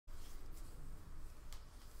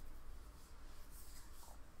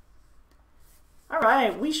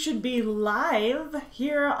right, we should be live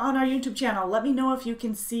here on our YouTube channel. Let me know if you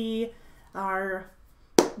can see our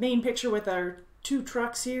main picture with our two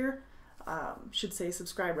trucks here. Should say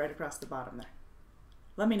subscribe right across the bottom there.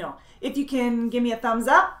 Let me know. If you can give me a thumbs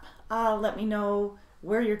up, let me know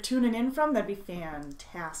where you're tuning in from. That'd be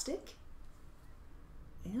fantastic.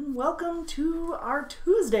 And welcome to our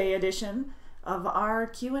Tuesday edition of our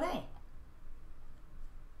Q&A.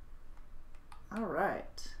 All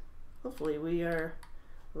right. Hopefully we are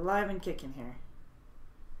live and kicking here.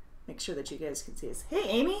 Make sure that you guys can see us. Hey,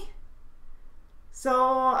 Amy.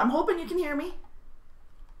 So I'm hoping you can hear me.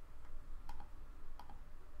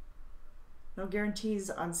 No guarantees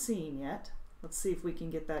on seeing yet. Let's see if we can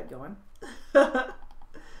get that going.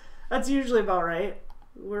 That's usually about right.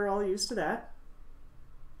 We're all used to that.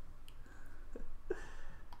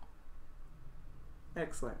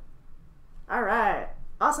 Excellent. All right.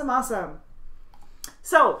 Awesome, awesome.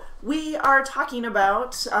 So we are talking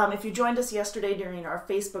about, if you joined us yesterday during our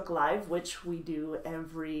Facebook Live, which we do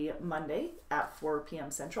every Monday at 4 p.m.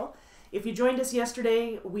 Central. If you joined us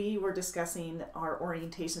yesterday, we were discussing our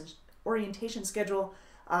orientation schedule,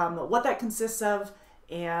 what that consists of,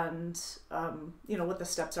 and what the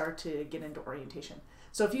steps are to get into orientation.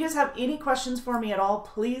 So if you guys have any questions for me at all,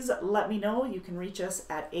 please let me know. You can reach us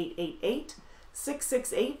at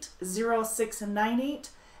 888-668-0698.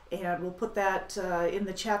 And we'll put that in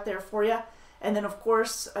the chat there for you. And then, of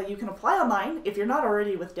course, you can apply online. If you're not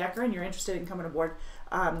already with Decker and you're interested in coming aboard,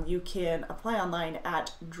 you can apply online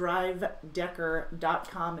at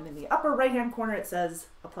drivedecker.com. And in the upper right-hand corner, it says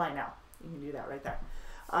Apply Now. You can do that right there.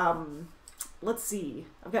 Let's see.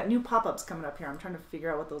 I've got new pop-ups coming up here. I'm trying to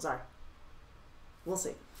figure out what those are. We'll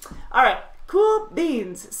see. All right. Cool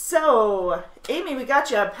beans. So, Amy, we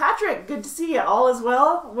got you. Patrick, good to see you. All is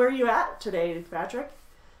well. Where are you at today, Patrick?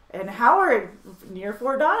 And Howard, near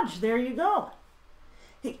Fort Dodge, there you go.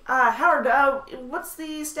 Hey, Howard, what's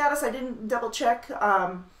the status? I didn't double check.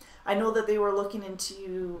 I know that they were looking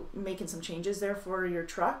into making some changes there for your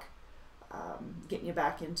truck, getting you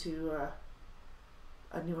back into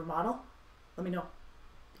a newer model. Let me know,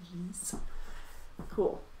 please.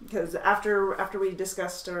 Cool, because after we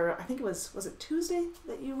discussed, or I think it was it Tuesday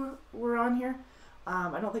that you were on here?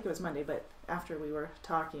 I don't think it was Monday, but after we were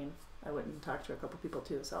talking, I went and talked to a couple people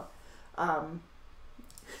too, so. All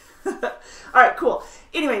right, cool.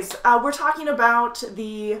 Anyways, we're talking about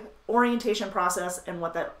the orientation process and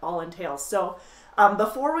what that all entails. So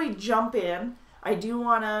before we jump in, I do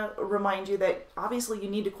want to remind you that obviously you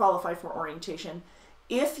need to qualify for orientation.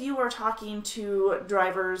 If you are talking to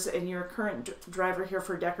drivers and you're a current driver here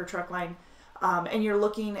for Decker Truck Line, and you're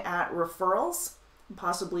looking at referrals,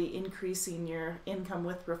 possibly increasing your income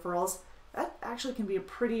with referrals, that actually can be a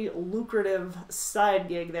pretty lucrative side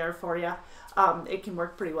gig there for you. It can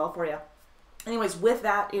work pretty well for you. Anyways, with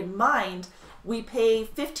that in mind, we pay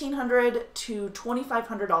 $1,500 to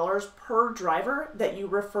 $2,500 per driver that you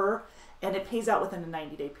refer, and it pays out within a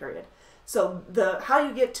 90-day period. So how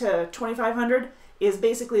you get to $2,500 is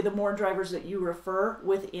basically the more drivers that you refer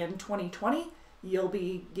within 2020, you'll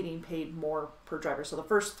be getting paid more per driver. So the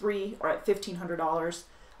first 3 are at $1,500,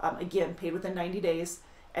 again, paid within 90 days.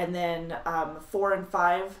 And then 4 and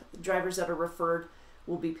 5 drivers that are referred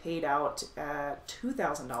will be paid out at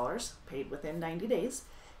 $2,000, paid within 90 days,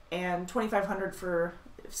 and $2,500 for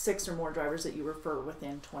 6 or more drivers that you refer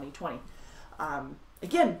within 2020.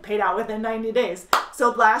 Again, paid out within 90 days.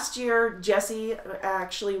 So last year, Jesse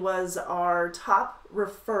actually was our top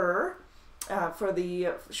refer for the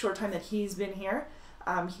short time that he's been here.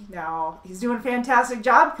 Now he's doing a fantastic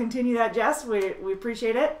job. Continue that, Jess. We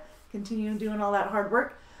appreciate it. Continue doing all that hard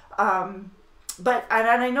work. But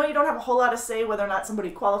I know you don't have a whole lot to say whether or not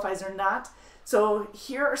somebody qualifies or not. So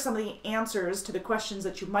here are some of the answers to the questions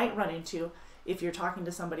that you might run into if you're talking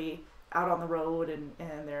to somebody out on the road and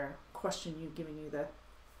they're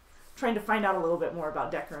trying to find out a little bit more about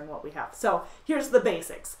Decker and what we have. So here's the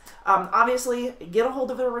basics. Obviously, get a hold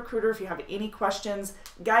of the recruiter if you have any questions.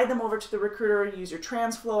 Guide them over to the recruiter. Use your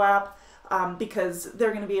TransFlow app because they're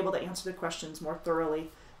going to be able to answer the questions more thoroughly.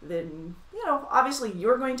 Then, obviously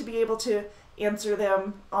you're going to be able to answer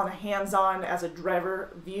them on a hands-on as a driver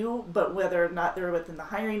view, but whether or not they're within the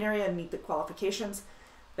hiring area and meet the qualifications,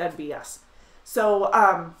 that'd be us. So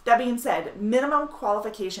that being said, minimum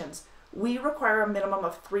qualifications. We require a minimum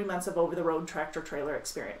of 3 months of over-the-road tractor-trailer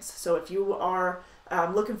experience. So if you are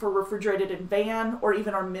looking for refrigerated and van or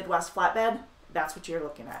even our Midwest flatbed, that's what you're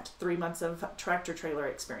looking at, 3 months of tractor-trailer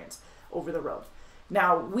experience over the road.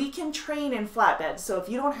 Now, we can train in flatbed, so if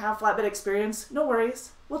you don't have flatbed experience, no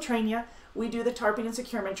worries, we'll train you. We do the tarping and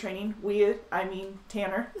securement training.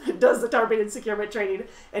 Tanner does the tarping and securement training,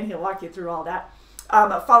 and he'll walk you through all that.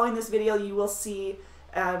 Following this video, you will see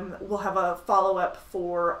we'll have a follow-up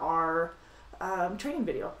for our training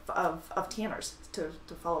video of Tanners to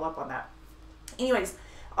follow up on that. Anyways,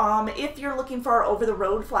 if you're looking for our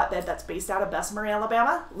over-the-road flatbed that's based out of Bessemer,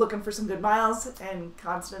 Alabama, looking for some good miles and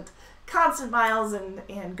constant miles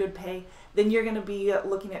and good pay, then you're going to be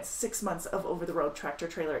looking at 6 months of over-the-road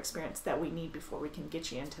tractor-trailer experience that we need before we can get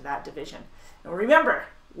you into that division. Now remember,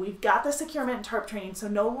 we've got the securement and tarp training, so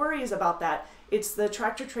no worries about that. It's the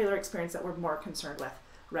tractor-trailer experience that we're more concerned with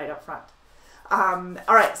right up front.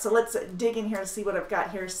 All right, so let's dig in here and see what I've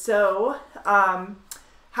got here. So,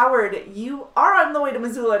 Howard, you are on the way to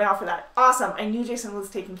Missoula now for that. Awesome. I knew Jason was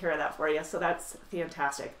taking care of that for you, so that's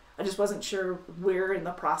fantastic. I just wasn't sure where in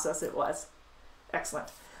the process it was. Excellent.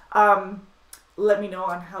 Let me know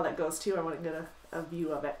on how that goes too. I want to get a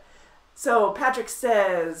view of it. So Patrick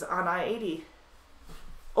says on I-80,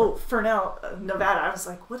 oh, Fernell, Nevada. I was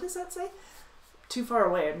like, what does that say? Too far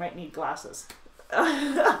away. I might need glasses.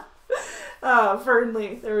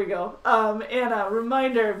 Fernley, there we go. And a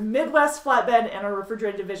reminder, Midwest flatbed and our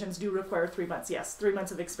refrigerated divisions do require 3 months. Yes, 3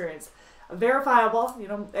 months of experience. Verifiable, you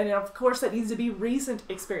know, and of course that needs to be recent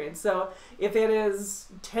experience. So if it is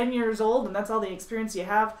 10 years old and that's all the experience you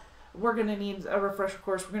have, we're going to need a refresher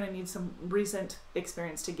course. We're going to need some recent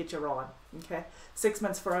experience to get you rolling. Okay, 6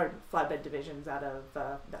 months for our flatbed divisions out of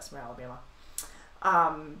Bessemer, Alabama.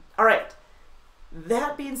 All right.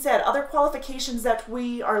 That being said, other qualifications that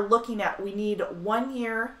we are looking at, we need 1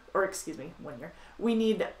 year, or excuse me, 1 year. We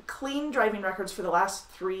need clean driving records for the last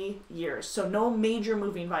 3 years. So no major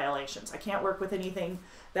moving violations. I can't work with anything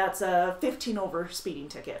that's a 15 over speeding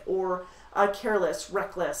ticket or a careless,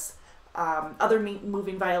 reckless, other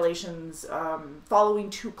moving violations, following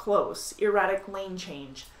too close, erratic lane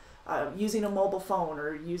change, using a mobile phone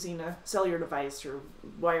or using a cellular device or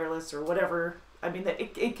wireless or whatever. I mean,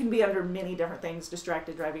 it can be under many different things,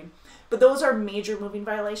 distracted driving. But those are major moving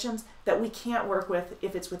violations that we can't work with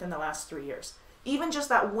if it's within the last 3 years. Even just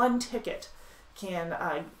that one ticket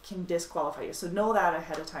can disqualify you. So know that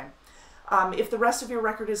ahead of time. If the rest of your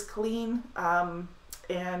record is clean and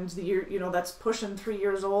that's pushing 3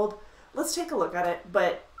 years old, let's take a look at it.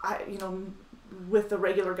 But with the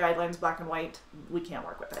regular guidelines, black and white, we can't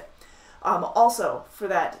work with it. Also, for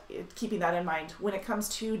that, keeping that in mind, when it comes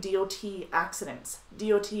to DOT accidents,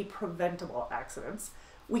 DOT preventable accidents,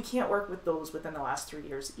 we can't work with those within the last 3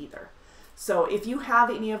 years either. So if you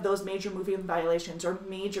have any of those major moving violations or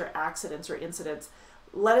major accidents or incidents,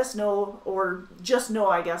 let us know, or just know,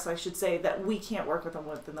 I guess I should say, that we can't work with them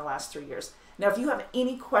within the last 3 years. Now, if you have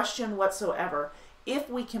any question whatsoever, if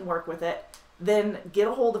we can work with it, then get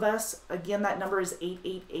a hold of us. Again, that number is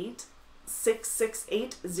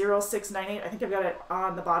 888-668-0698. I think I've got it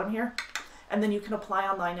on the bottom here. And then you can apply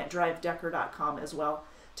online at drivedecker.com as well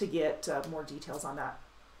to get more details on that.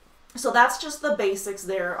 So that's just the basics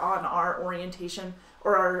there on our orientation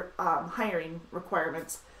or our hiring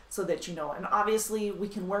requirements so that you know. And obviously we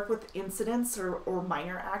can work with incidents or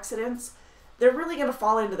minor accidents. They're really going to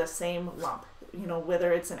fall into the same lump. You know,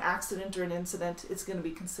 whether it's an accident or an incident, it's going to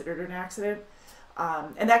be considered an accident.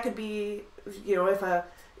 And that could be,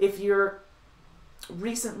 if you're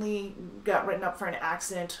recently got written up for an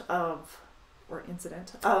accident or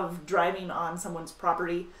incident of driving on someone's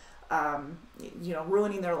property,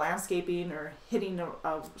 ruining their landscaping or hitting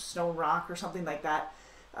a stone rock or something like that,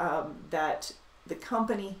 that the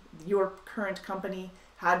company, your current company,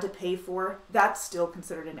 had to pay for, that's still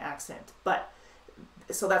considered an accident. But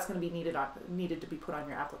so that's going to be needed to be put on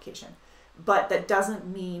your application. But that doesn't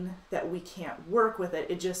mean that we can't work with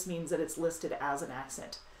it. It just means that it's listed as an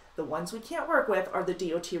accident. The ones we can't work with are the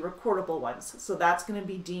DOT recordable ones. So that's going to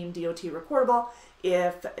be deemed DOT recordable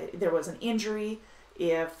if there was an injury,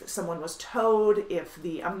 if someone was towed, if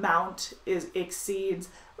the amount exceeds,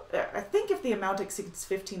 I think if the amount exceeds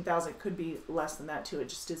 $15,000, it could be less than that too. It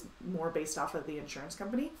just is more based off of the insurance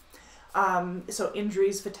company. So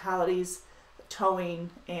injuries, fatalities, towing,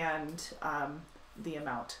 and the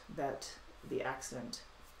amount that the accident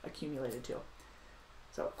accumulated to.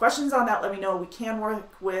 So questions on that, let me know. We can work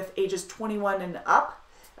with ages 21 and up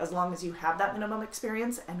as long as you have that minimum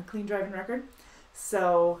experience and a clean driving record.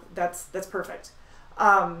 So that's perfect.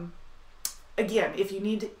 Again, if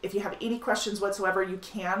you have any questions whatsoever, you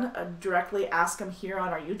can directly ask them here on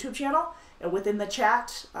our YouTube channel. Within the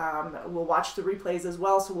chat, we'll watch the replays as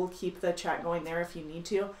well, so we'll keep the chat going there if you need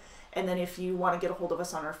to. And then if you want to get a hold of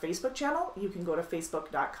us on our Facebook channel, you can go to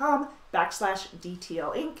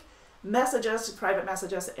facebook.com/DTL Inc. Message us, private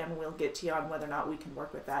message us, and we'll get to you on whether or not we can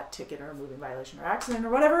work with that ticket or moving violation or accident or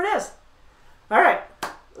whatever it is. All right,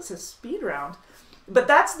 this is speed round. But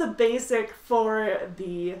that's the basic for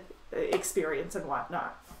the experience and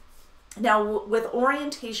whatnot. Now with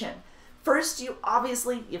orientation, first you've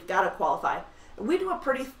got to qualify. We do a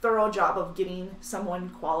pretty thorough job of getting someone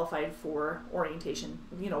qualified for orientation,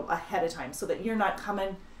 ahead of time, so that you're not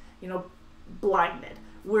coming, blinded.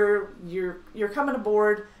 Where you're coming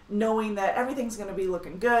aboard knowing that everything's going to be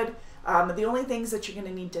looking good. The only things that you're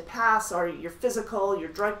going to need to pass are your physical, your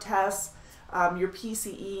drug tests, your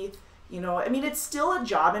PCE. It's still a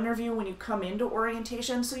job interview when you come into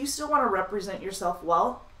orientation, so you still want to represent yourself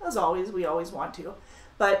well, as always. We always want to,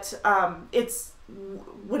 but it's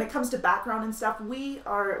when it comes to background and stuff, we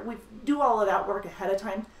do all of that work ahead of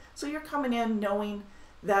time. So you're coming in knowing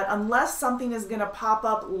that unless something is going to pop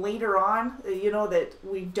up later on, that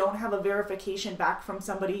we don't have a verification back from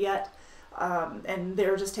somebody yet, and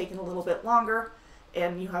they're just taking a little bit longer,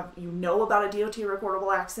 and you know about a DOT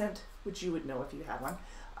recordable accident, which you would know if you had one,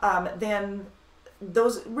 then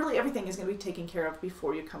everything is going to be taken care of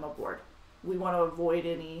before you come aboard. We want to avoid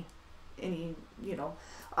any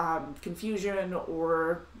confusion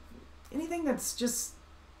or anything that's just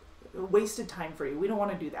wasted time for you. We don't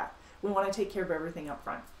want to do that. We want to take care of everything up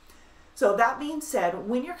front. So that being said,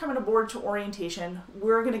 when you're coming aboard to orientation,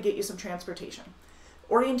 we're going to get you some transportation.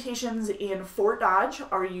 Orientations in Fort Dodge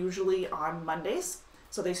are usually on Mondays.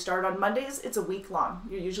 So they start on Mondays. It's a week long.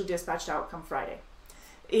 You're usually dispatched out come Friday.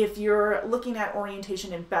 If you're looking at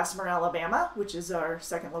orientation in Bessemer, Alabama, which is our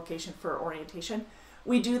second location for orientation,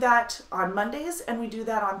 we do that on Mondays and we do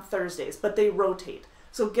that on Thursdays, but they rotate.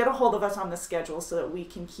 So get a hold of us on the schedule so that we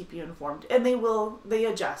can keep you informed. And they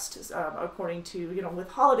adjust according to, with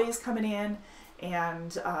holidays coming in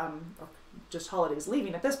and just holidays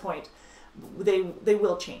leaving at this point, they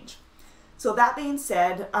will change. So that being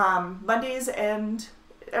said, Mondays and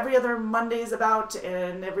every other Mondays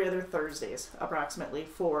and every other Thursdays approximately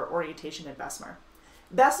for orientation in Bessemer.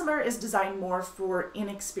 Bessemer is designed more for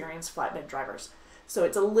inexperienced flatbed drivers. So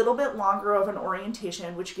it's a little bit longer of an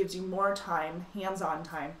orientation, which gives you more time, hands-on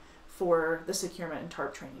time, for the securement and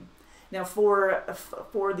TARP training. Now for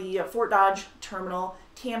the Fort Dodge terminal,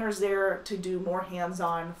 Tanner's there to do more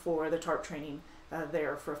hands-on for the TARP training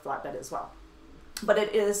there for flatbed as well. But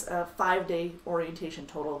it is a 5-day orientation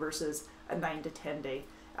total versus a 9 to 10 day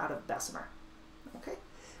out of Bessemer. Okay,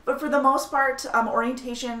 but for the most part,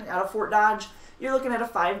 orientation out of Fort Dodge, you're looking at a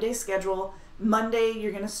 5-day schedule. Monday,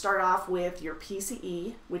 you're going to start off with your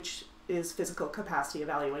PCE, which is physical capacity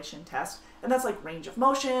evaluation test. And that's like range of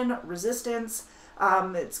motion, resistance.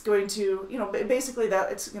 It's going to, basically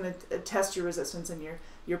it's going to test your resistance and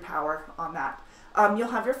your power on that. You'll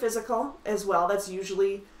have your physical as well. That's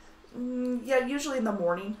usually in the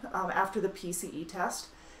morning after the PCE test.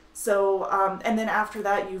 So, and then after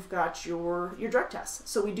that, you've got your drug tests.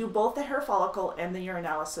 So we do both the hair follicle and the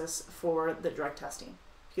urinalysis for the drug testing.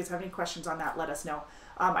 If you guys have any questions on that, let us know.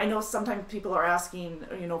 I know sometimes people are asking,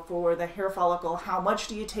 for the hair follicle, how much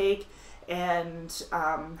do you take and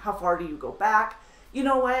how far do you go back? You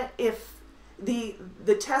know what? If the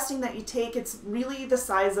testing that you take, it's really the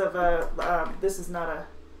size of this is not a,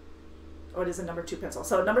 it is a number 2 pencil.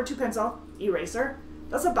 So number 2 pencil eraser,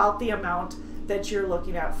 that's about the amount that you're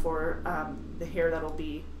looking at for the hair that'll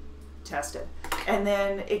be tested. And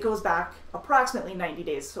then it goes back approximately 90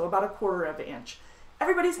 days, so about 1/4 of an inch.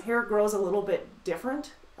 Everybody's hair grows a little bit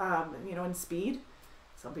different, in speed.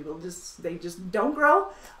 Some people they just don't grow.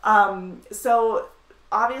 So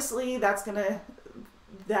obviously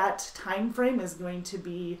that time frame is going to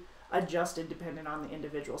be adjusted depending on the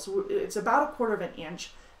individual. So it's about 1/4 of an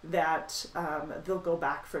inch that they'll go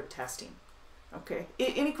back for testing. Okay,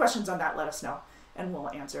 any questions on that, let us know and we'll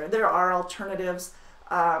answer. There are alternatives,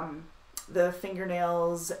 the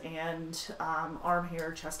fingernails and arm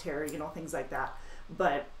hair, chest hair, things like that.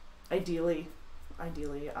 But ideally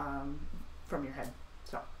from your head,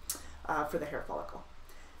 so for the hair follicle.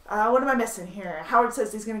 What am I missing here? Howard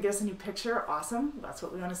says he's going to get us a new picture. Awesome. That's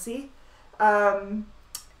what we want to see.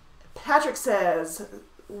 Patrick says,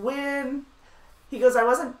 he goes, I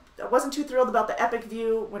wasn't too thrilled about the Epic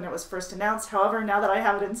View when it was first announced. However, now that I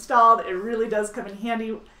have it installed, it really does come in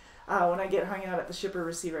handy when I get hung out at the shipper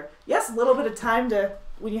receiver. Yes, a little bit of time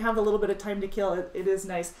when you have a little bit of time to kill, it is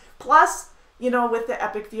nice. Plus, with the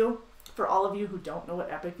Epic View, for all of you who don't know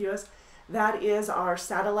what Epic View is, that is our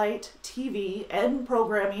satellite TV and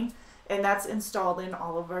programming, and that's installed in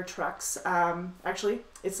all of our trucks. Actually,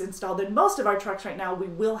 it's installed in most of our trucks right now. We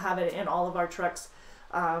will have it in all of our trucks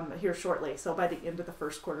here shortly. So by the end of the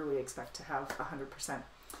first quarter, we expect to have 100%.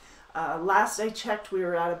 Last I checked, we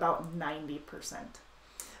were at about 90%.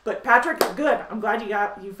 But Patrick, good. I'm glad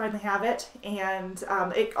you finally have it. And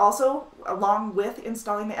it also, along with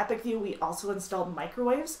installing the Epic View, we also installed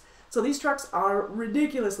microwaves So these trucks are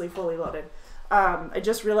ridiculously fully loaded. I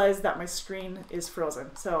just realized that my screen is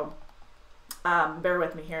frozen, so bear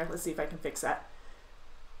with me here. Let's see if I can fix that.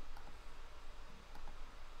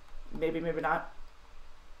 Maybe, maybe not.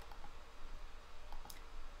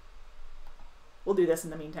 We'll do this in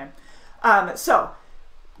the meantime. So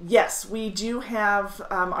yes, we do have,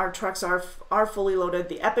 our trucks are fully loaded.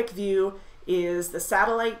 The Epic View is the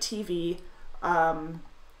satellite TV.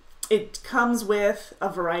 It comes with a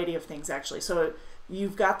variety of things actually. So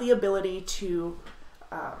you've got the ability to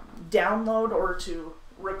download or to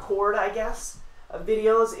record, I guess,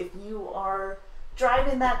 videos if you are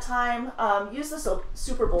driving that time. Use the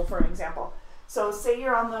Super Bowl for an example. So say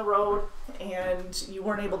you're on the road and you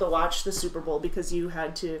weren't able to watch the Super Bowl because you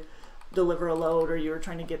had to deliver a load or you were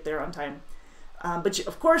trying to get there on time. But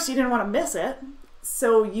of course you didn't want to miss it.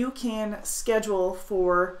 So you can schedule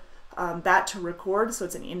for that to record. So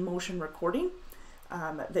it's an in-motion recording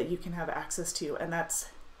that you can have access to. And that's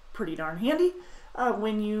pretty darn handy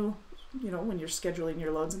when you're scheduling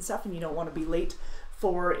your loads and stuff and you don't want to be late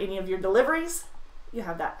for any of your deliveries. You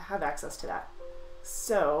have access to that.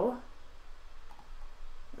 So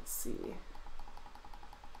let's see.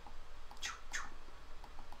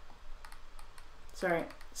 Sorry,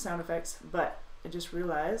 sound effects, but I just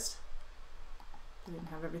realized I didn't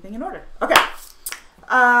have everything in order. Okay.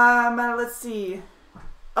 Let's see.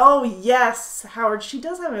 Oh yes, Howard, she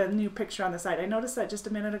does have a new picture on the side. I noticed that just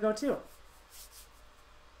a minute ago too.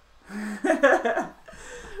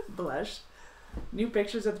 Blush. New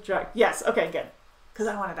pictures of the truck. Yes, okay, good. Because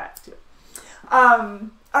I wanted that too.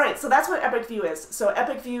 All right, so that's what Epic View is. So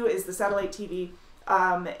Epic View is the satellite TV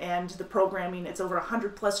and the programming. It's over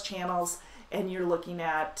 100 plus channels, and you're looking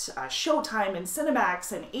at Showtime and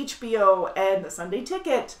Cinemax and HBO and the Sunday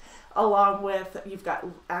Ticket, along with, you've got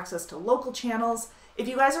access to local channels. If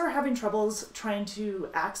you guys are having troubles trying to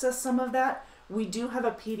access some of that, we do have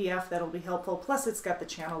a PDF that'll be helpful. Plus it's got the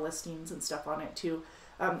channel listings and stuff on it too.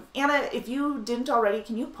 Anna, if you didn't already,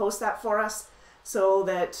 can you post that for us so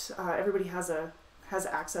that everybody has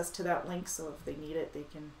access to that link, so if they need it, they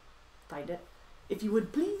can find it, if you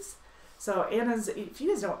would please. So Anna's, if you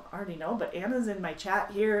guys don't already know, but Anna's in my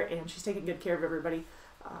chat here and she's taking good care of everybody.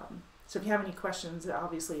 So if you have any questions,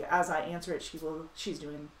 obviously as I answer it, she's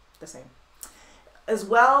doing the same. As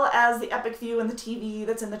well as the Epic View and the TV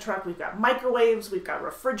that's in the truck, we've got microwaves, we've got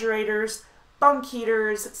refrigerators, bunk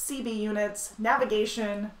heaters, CB units,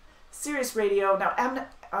 navigation, Sirius radio.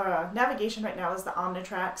 Now navigation right now is the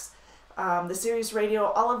Omnitrax. The Sirius radio,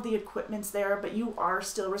 all of the equipment's there, but you are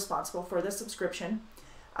still responsible for the subscription,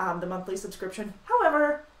 the monthly subscription.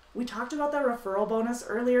 However, we talked about the referral bonus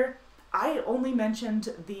earlier. I only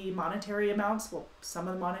mentioned the monetary amounts, well, some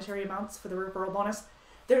of the monetary amounts for the referral bonus.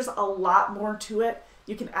 There's a lot more to it.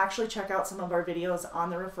 You can actually check out some of our videos on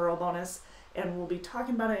the referral bonus, and we'll be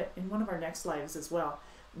talking about it in one of our next lives as well.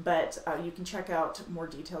 But you can check out more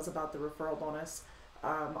details about the referral bonus,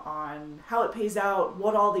 on how it pays out,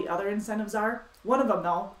 what all the other incentives are. One of them,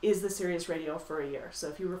 though, is the Sirius radio for a year. So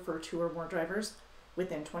if you refer 2 or more drivers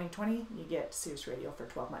within 2020, you get Sirius radio for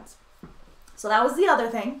 12 months. So that was the other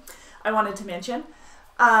thing I wanted to mention.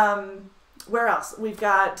 Where else? We've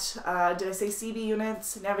got, did I say CB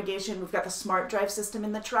units, navigation? We've got the Smart Drive system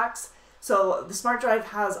in the trucks. So the Smart Drive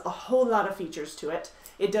has a whole lot of features to it.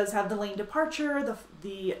 It does have the lane departure,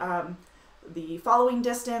 the following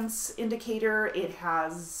distance indicator. It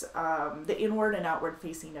has the inward and outward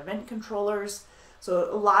facing event controllers.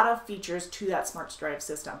 So a lot of features to that Smart Drive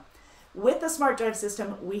system. With the Smart Drive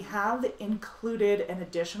system, we have included an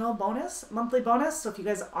additional bonus, monthly bonus. So if you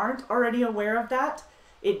guys aren't already aware of that,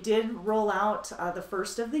 it did roll out the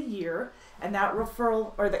first of the year, and that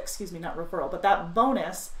referral, or that, excuse me, not referral, but that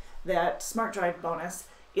bonus, that Smart Drive bonus,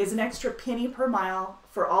 is an extra penny per mile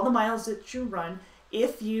for all the miles that you run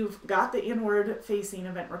if you've got the inward facing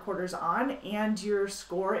event recorders on and your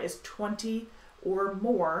score is 20 or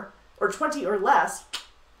more, or 20 or less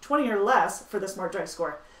for the Smart Drive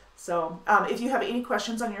score. So if you have any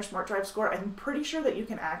questions on your Smart Drive score, I'm pretty sure that you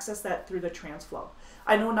can access that through the TransFlow.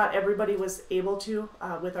 I know not everybody was able to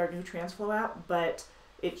with our new TransFlow app, but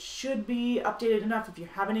it should be updated enough. If you're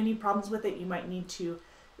having any problems with it, you might need to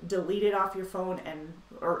delete it off your phone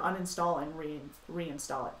or uninstall and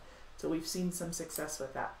reinstall it. So we've seen some success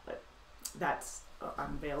with that, but that's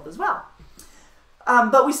unveiled as well.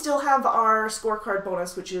 But we still have our scorecard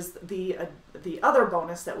bonus, which is the other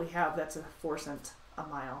bonus that we have. That's a 4-cent a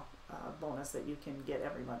mile bonus that you can get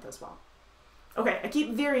every month as well. Okay, I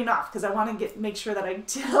keep veering off because I want to make sure that I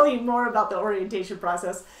tell you more about the orientation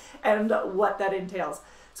process and what that entails.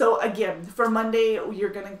 So again, for Monday, you're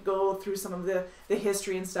going to go through some of the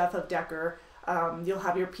history and stuff of Decker. You'll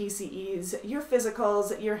have your PCEs, your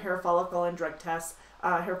physicals, your hair follicle and drug tests,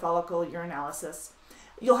 hair follicle urinalysis.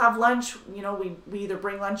 You'll have lunch. You know, we either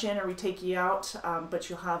bring lunch in or we take you out, but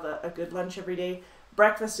you'll have a good lunch every day.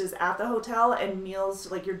 Breakfast is at the hotel, and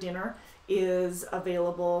meals like your dinner is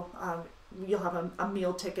available. You'll have a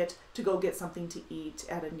meal ticket to go get something to eat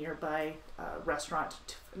at a nearby restaurant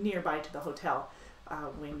nearby to the hotel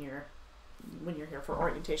when you're here for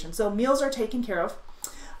orientation. So meals are taken care of.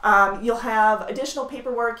 You'll have additional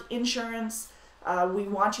paperwork, insurance. We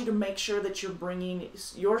want you to make sure that you're bringing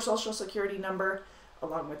your social security number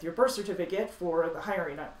along with your birth certificate for the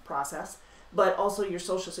hiring process, but also your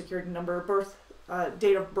social security number,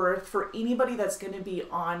 date of birth for anybody that's going to be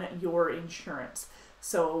on your insurance.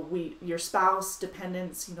 So your spouse,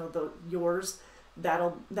 dependents, you know, yours,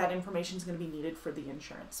 that information is going to be needed for the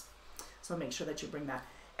insurance. So make sure that you bring that.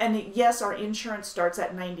 And yes, our insurance starts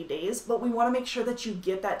at 90 days, but we want to make sure that you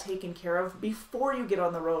get that taken care of before you get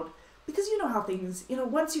on the road, because you know how things, you know,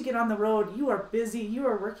 once you get on the road, you are busy, you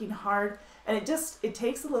are working hard, and it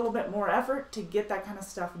takes a little bit more effort to get that kind of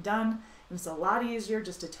stuff done. And it's a lot easier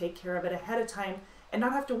just to take care of it ahead of time and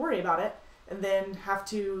not have to worry about it, and then have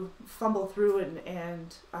to fumble through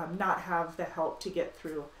and not have the help to get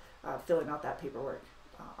through filling out that paperwork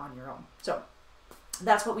on your own. So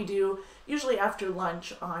that's what we do usually after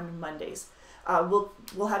lunch on Mondays. We'll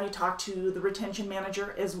have you talk to the retention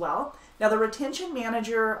manager as well. Now the retention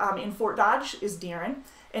manager in Fort Dodge is Darren,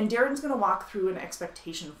 and Darren's going to walk through an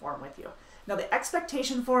expectation form with you. Now the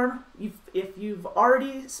expectation form, if you've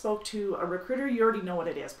already spoke to a recruiter, you already know what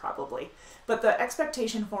it is probably. But the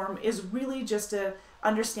expectation form is really just an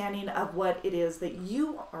understanding of what it is that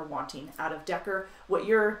you are wanting out of Decker, what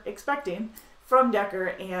you're expecting from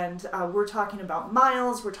Decker, and we're talking about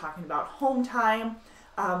miles, we're talking about home time,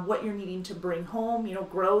 what you're needing to bring home, you know,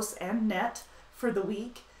 gross and net for the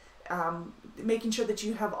week, making sure that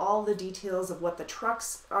you have all the details of what the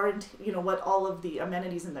trucks are, you know, what all of the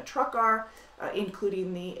amenities in the truck are,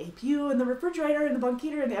 including the APU and the refrigerator and the bunk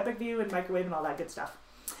heater and the Epic View and microwave and all that good stuff,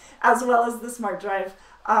 as well as the Smart Drive.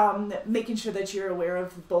 Making sure that you're aware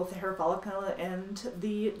of both the hair follicle and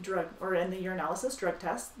the and the urinalysis drug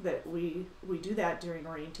test, that we do that during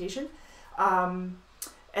orientation.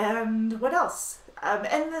 And what else?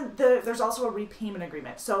 And then there's also a repayment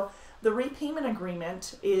agreement. So the repayment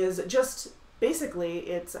agreement is just basically,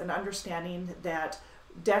 it's an understanding that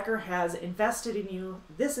Decker has invested in you.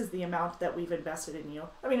 This is the amount that we've invested in you.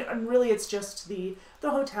 I mean, and really it's just the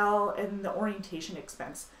hotel and the orientation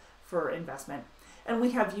expense for investment. And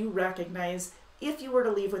we have you recognize, if you were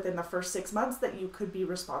to leave within the first 6 months, that you could be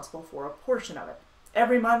responsible for a portion of it.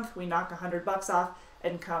 Every month we knock $100 off,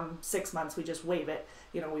 and come 6 months we just waive it.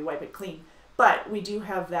 You know, we wipe it clean. But we do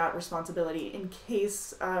have that responsibility in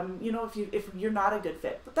case, you know, if you're not a good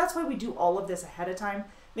fit. But that's why we do all of this ahead of time,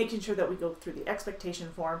 making sure that we go through the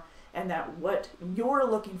expectation form, and that what you're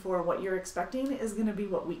looking for, what you're expecting, is going to be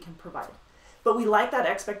what we can provide. But we like that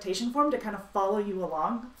expectation form to kind of follow you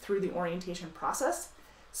along through the orientation process,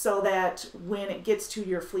 so that when it gets to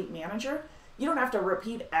your fleet manager, you don't have to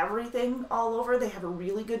repeat everything all over. They have a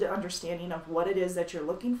really good understanding of what it is that you're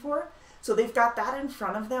looking for. So they've got that in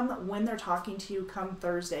front of them when they're talking to you come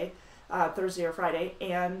Thursday or Friday,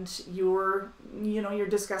 and you're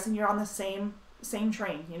discussing, you're on the same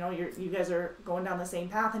train. You know, you guys are going down the same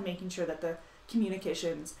path, and making sure that the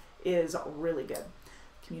communication is really good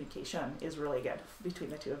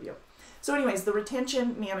between the two of you. So anyways, the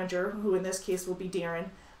retention manager, who in this case will be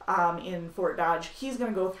Darren in Fort Dodge, he's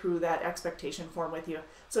going to go through that expectation form with you.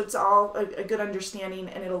 So it's all a good understanding,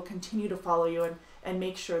 and it'll continue to follow you and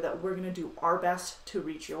make sure that we're going to do our best to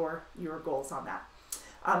reach your goals on that.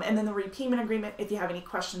 And then the repayment agreement, if you have any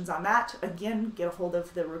questions on that, again, get a hold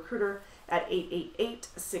of the recruiter at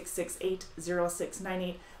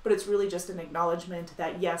 888-668-0698. But it's really just an acknowledgement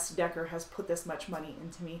that, yes, Decker has put this much money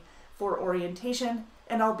into me for orientation,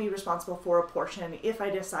 and I'll be responsible for a portion if I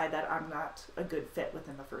decide that I'm not a good fit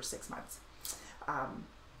within the first 6 months.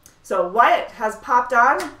 So Wyatt has popped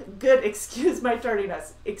on. Good, excuse my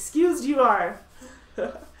tardiness. Excused you are.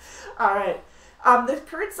 All right. The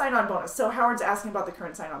current sign-on bonus. So Howard's asking about the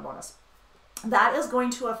current sign-on bonus. That is going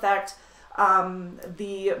to affect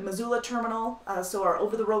the Missoula terminal, so our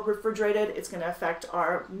over-the-road refrigerated. It's going to affect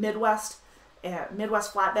our Midwest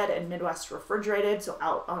flatbed and Midwest refrigerated, so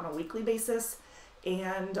out on a weekly basis,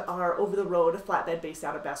 and our over-the-road flatbed based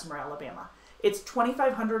out of Bessemer, Alabama. It's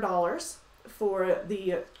 $2,500 for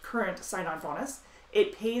the current sign-on bonus.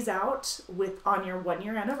 It pays out on your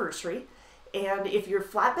 1-year anniversary. And if you're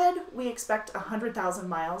flatbed, we expect 100,000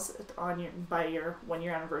 miles by your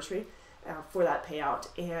 1-year anniversary. for that payout.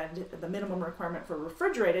 And the minimum requirement for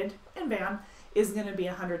refrigerated and van is going to be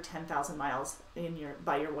 110,000 miles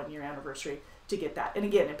by your 1 year anniversary to get that. And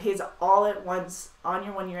again, it pays all at once on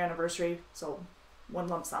your 1 year anniversary, so one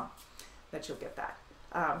lump sum that you'll get that.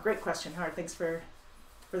 Great question, Howard. Thanks for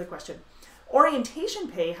the question. Orientation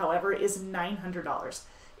pay, however, is $900.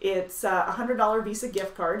 It's a $100 Visa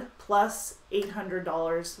gift card plus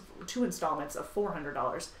 $800, 2 installments of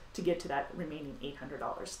 $400 to get to that remaining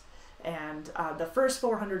 $800. And the first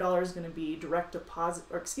 $400 is going to be direct deposit,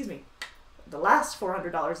 or excuse me, the last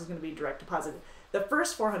 $400 is going to be direct deposit. The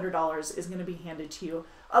first $400 is going to be handed to you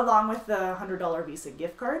along with the $100 Visa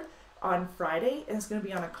gift card on Friday, and it's going to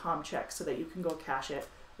be on a comm check so that you can go cash it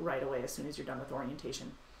right away as soon as you're done with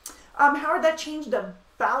orientation. Howard, that changed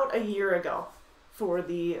about a year ago for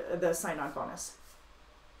the sign-on bonus.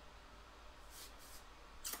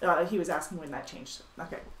 He was asking when that changed.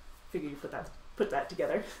 Okay, figure you put that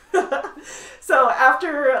together. So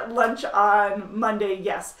after lunch on Monday,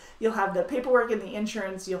 yes, you'll have the paperwork and the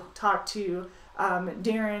insurance. You'll talk to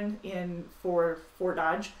Darren for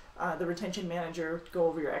Dodge, the retention manager, go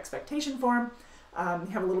over your expectation form.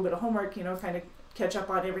 Have a little bit of homework, kind of catch up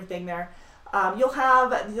on everything there. You'll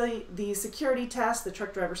have the security test, the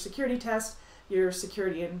truck driver security test, your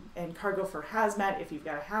security and cargo for hazmat if you've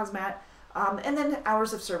got a hazmat, and then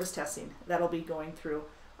hours of service testing that'll be going through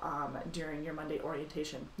during your Monday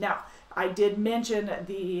orientation. Now, I did mention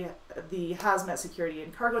the hazmat security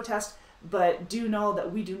and cargo test, but do know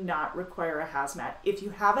that we do not require a hazmat. If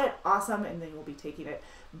you have it, awesome, and then you'll be taking it,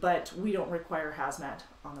 but we don't require hazmat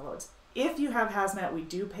on the loads. If you have hazmat, we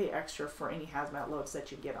do pay extra for any hazmat loads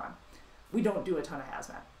that you get on. We don't do a ton of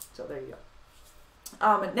hazmat, so there you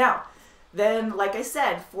go. Now, then, like I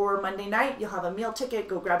said, for Monday night, you'll have a meal ticket.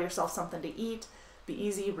 Go grab yourself something to eat. Be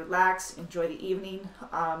easy, relax, enjoy the evening.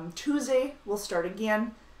 Tuesday, we'll start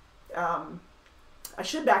again. I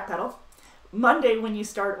should backpedal. Monday, when you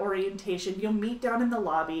start orientation, you'll meet down in the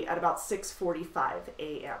lobby at about 6:45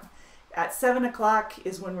 a.m. At 7 o'clock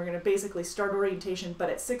is when we're going to basically start orientation, but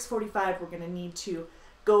at 6:45, we're going to need to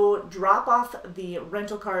go drop off the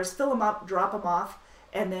rental cars, fill them up, drop them off,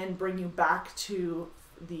 and then bring you back to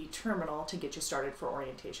the terminal to get you started for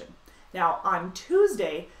orientation. Now, on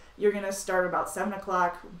Tuesday, you're going to start about 7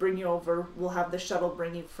 o'clock, bring you over. We'll have the shuttle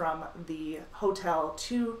bring you from the hotel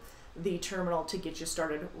to the terminal to get you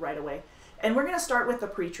started right away. And we're going to start with the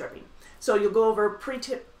pre-tripping. So you'll go over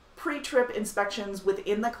pre-trip inspections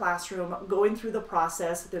within the classroom, going through the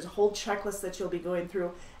process. There's a whole checklist that you'll be going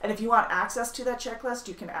through. And if you want access to that checklist,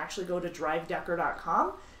 you can actually go to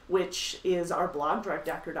drivedecker.com, which is our blog,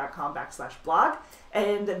 drivedecker.com/blog.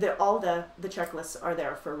 And all the checklists are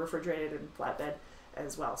there for refrigerated and flatbed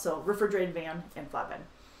as well. So refrigerated van and flatbed.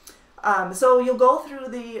 So you'll go through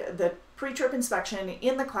the pre-trip inspection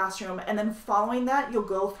in the classroom, and then following that, you'll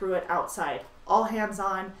go through it outside. All hands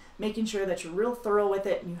on, making sure that you're real thorough with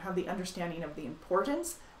it and you have the understanding of the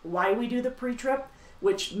importance, why we do the pre-trip,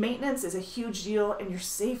 which maintenance is a huge deal, and your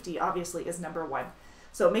safety obviously is number one.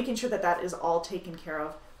 So making sure that that is all taken care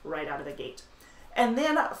of right out of the gate. And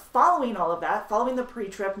then following all of that, following the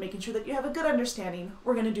pre-trip, making sure that you have a good understanding,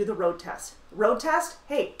 we're going to do the road test. Road test,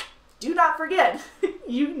 hey, do not forget,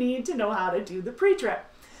 you need to know how to do the pre-trip.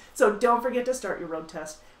 So don't forget to start your road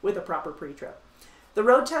test with a proper pre-trip. The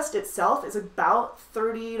road test itself is about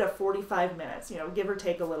 30 to 45 minutes, give or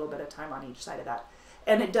take a little bit of time on each side of that.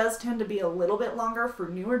 And it does tend to be a little bit longer for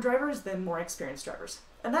newer drivers than more experienced drivers.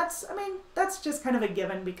 And that's just kind of a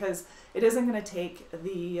given, because it isn't going to take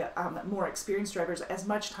the more experienced drivers as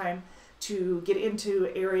much time to get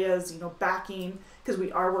into areas, backing, because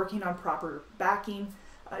we are working on proper backing.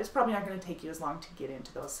 It's probably not going to take you as long to get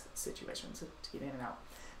into those situations, to get in and out.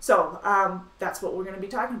 So that's what we're going to be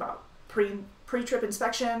talking about. Pre-trip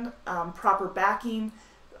inspection, proper backing,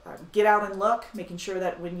 get out and look, making sure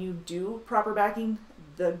that when you do proper backing,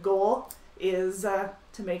 the goal is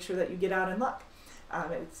to make sure that you get out and look.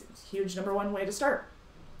 It's a huge number one way to start.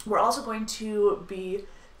 We're also going to be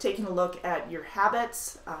taking a look at your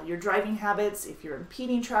habits, your driving habits, if you're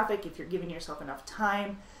impeding traffic, if you're giving yourself enough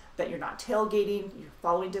time, that you're not tailgating, your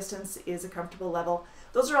following distance is a comfortable level.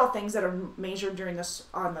 Those are all things that are measured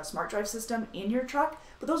on the Smart Drive system in your truck,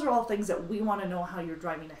 but those are all things that we want to know how you're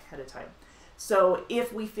driving ahead of time. So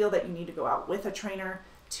if we feel that you need to go out with a trainer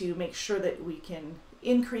to make sure that we can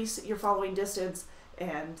increase your following distance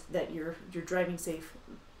and that you're driving safe,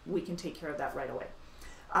 we can take care of that right away.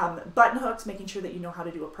 Button hooks, making sure that you know how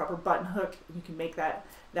to do a proper button hook. You can make that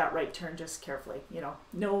right turn just carefully.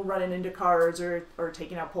 No running into cars or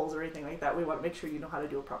taking out poles or anything like that. We want to make sure you know how to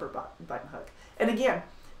do a proper button hook. And again,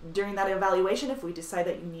 during that evaluation, if we decide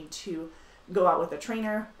that you need to go out with a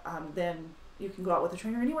trainer, then you can go out with a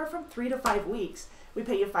trainer anywhere from 3 to 5 weeks. We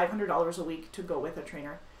pay you $500 a week to go with a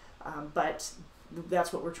trainer, but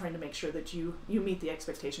that's what we're trying to make sure that you meet the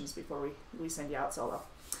expectations before we send you out solo.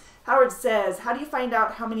 Howard says, how do you find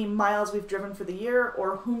out how many miles we've driven for the year,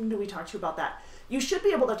 or whom do we talk to about that? You should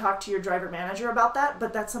be able to talk to your driver manager about that,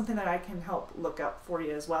 but that's something that I can help look up for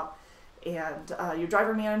you as well. And your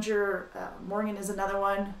driver manager, Morgan is another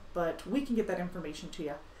one, but we can get that information to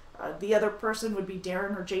you. The other person would be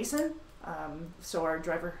Darren or Jason, so our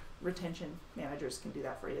driver retention managers can do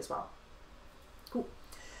that for you as well. Cool.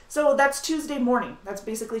 So that's Tuesday morning. That's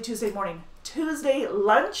basically Tuesday morning. Tuesday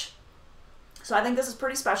lunch. So I think this is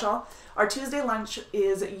pretty special. Our Tuesday lunch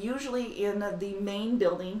is usually in the main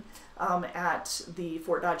building at the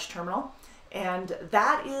Fort Dodge terminal, and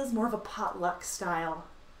that is more of a potluck style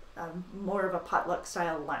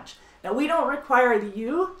lunch. Now, we don't require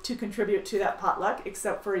you to contribute to that potluck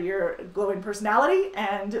except for your glowing personality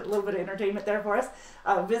and a little bit of entertainment there for us.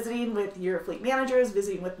 Visiting with your fleet managers,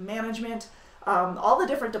 visiting with management, all the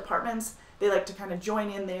different departments, they like to kind of join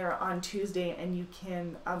in there on Tuesday, and you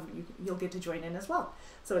can you'll get to join in as well.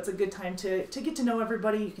 So it's a good time to get to know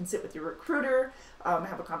everybody. You can sit with your recruiter,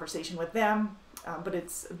 have a conversation with them. But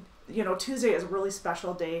it's, Tuesday is a really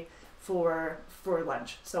special day for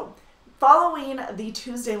lunch. So following the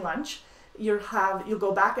Tuesday lunch, you'll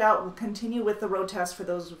go back out. We'll continue with the road test for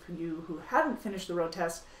those of you who hadn't finished the road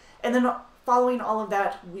test, and then following all of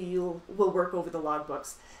that, we'll work over the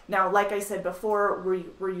logbooks. Now, like I said before,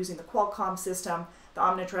 we're using the Qualcomm system, the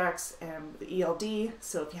Omnitrax, and the ELD.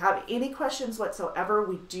 So if you have any questions whatsoever,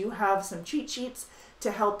 we do have some cheat sheets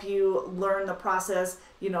to help you learn the process,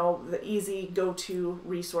 the easy go-to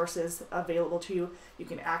resources available to you. You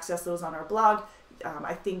can access those on our blog.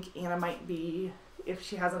 I think Anna might be, if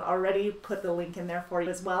she hasn't already, put the link in there for you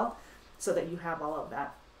as well, so that you have all of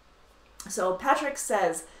that. So Patrick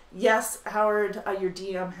says, yes, Howard, your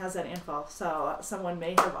DM has that info. So someone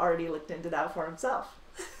may have already looked into that for himself.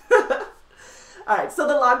 All right, so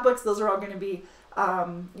the logbooks, those are all going to be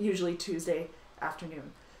usually Tuesday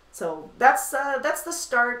afternoon. So that's the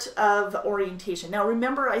start of orientation. Now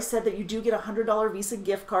remember, I said that you do get a $100 Visa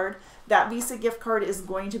gift card. That Visa gift card is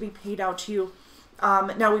going to be paid out to you.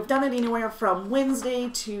 Now we've done it anywhere from Wednesday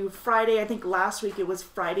to Friday. I think last week it was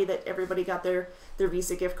Friday that everybody got their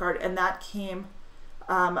Visa gift card, and that came,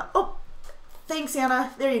 oh, thanks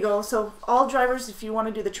Anna, there you go. So all drivers, if you want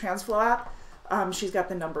to do the TransFlow app, she's got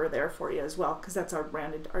the number there for you as well, because that's our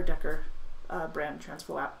Decker brand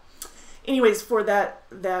TransFlow app. Anyways, for that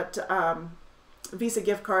Visa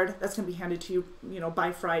gift card, that's going to be handed to you,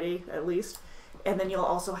 by Friday at least, and then you'll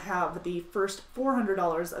also have the first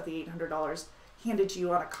 $400 of the $800 handed to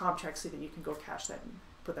you on a comp check so that you can go cash that and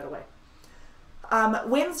put that away.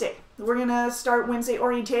 Wednesday, we're going to start Wednesday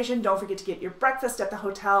orientation. Don't forget to get your breakfast at the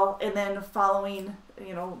hotel, and then following,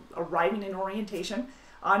 arriving in orientation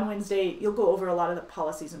on Wednesday, you'll go over a lot of the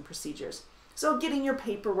policies and procedures. So getting your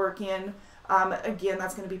paperwork in, again,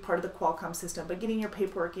 that's going to be part of the Qualcomm system, but getting your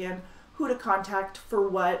paperwork in, who to contact for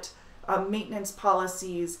what, maintenance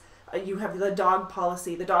policies. You have the dog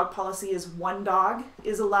policy. The dog policy is one dog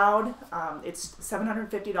is allowed. It's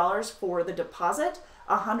 $750 for the deposit,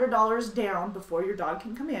 $100 down before your dog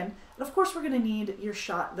can come in. And of course, we're going to need your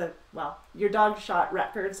your dog shot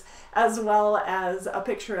records, as well as a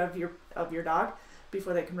picture of your dog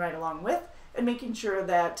before they can ride along with, and making sure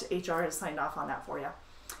that HR has signed off on that for you.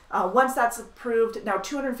 Once that's approved, now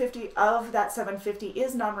 $250 of that $750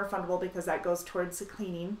 is non-refundable because that goes towards the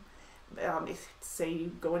cleaning. If say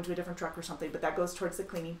you go into a different truck or something, but that goes towards the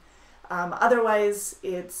cleaning. Otherwise,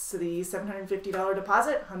 it's the $750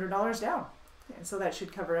 deposit, $100 down. And so that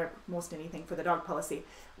should cover most anything for the dog policy.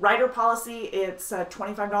 Rider policy, it's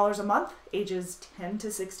 $25 a month, ages 10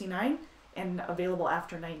 to 69, and available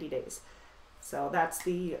after 90 days. So that's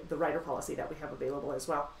the rider policy that we have available as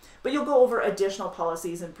well. But you'll go over additional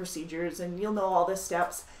policies and procedures, and you'll know all the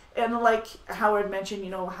steps. And like Howard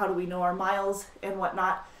mentioned, how do we know our miles and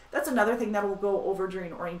whatnot? That's another thing that we'll go over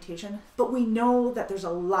during orientation. But we know that there's a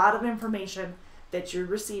lot of information that you're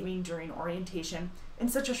receiving during orientation in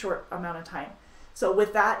such a short amount of time. So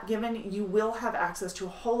with that given, you will have access to a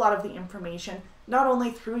whole lot of the information, not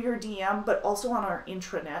only through your DM, but also on our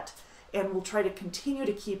intranet. And we'll try to continue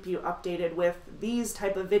to keep you updated with these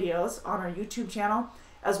type of videos on our YouTube channel,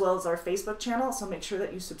 as well as our Facebook channel. So make sure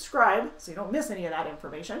that you subscribe so you don't miss any of that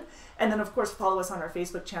information. And then of course, follow us on our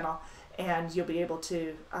Facebook channel, and you'll be able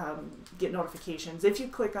to get notifications. If you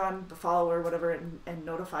click on the follow or whatever and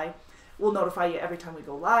notify, we'll notify you every time we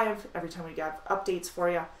go live, every time we got updates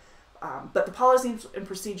for you. But the policies and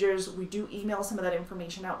procedures, we do email some of that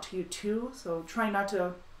information out to you too. So try not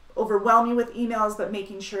to overwhelm you with emails, but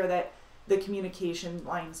making sure that the communication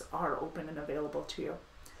lines are open and available to you.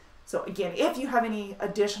 So again, if you have any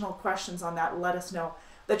additional questions on that, let us know.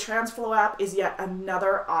 The TransFlow app is yet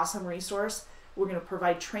another awesome resource. We're going to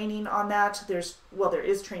provide training on that. There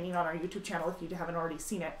is training on our YouTube channel if you haven't already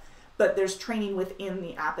seen it, but there's training within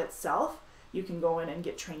the app itself. You can go in and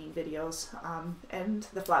get training videos, and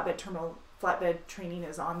the flatbed training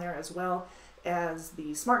is on there, as well as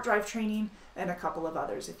the Smart Drive training and a couple of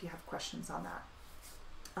others if you have questions on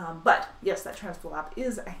that. But yes, that TransFlow app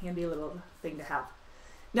is a handy little thing to have.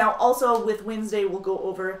 Now, also with Wednesday, we'll go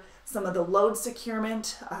over some of the load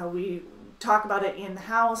securement. We talk about it in the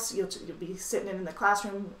house. You'll be sitting in the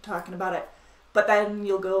classroom talking about it, but then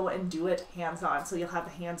you'll go and do it hands-on. So you'll have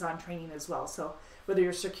the hands-on training as well. So whether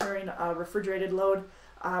you're securing a refrigerated load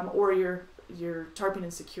or you're tarping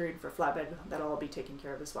and securing for flatbed, that'll all be taken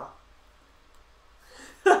care of as well.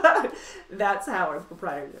 That's Howard,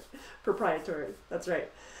 proprietary. That's right.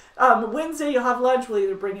 Wednesday you'll have lunch. We'll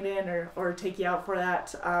either bring it in or take you out for that.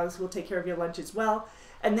 So we'll take care of your lunch as well.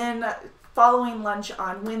 And then following lunch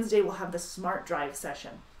on Wednesday, we'll have the Smart Drive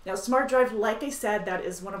session. Now, Smart Drive, like I said, that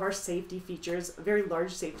is one of our safety features, a very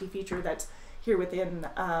large safety feature that's here within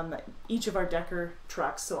each of our Decker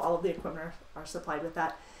trucks. So all of the equipment are supplied with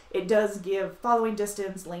that. It does give following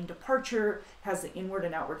distance, lane departure, has the inward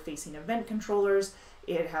and outward facing event controllers.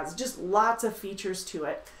 It has just lots of features to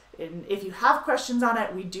it. And if you have questions on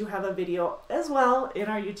it, we do have a video as well in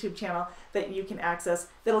our YouTube channel that you can access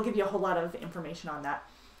that'll give you a whole lot of information on that.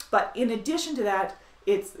 But in addition to that,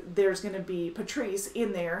 there's going to be Patrice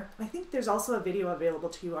in there. I think there's also a video available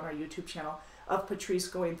to you on our YouTube channel of Patrice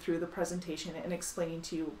going through the presentation and explaining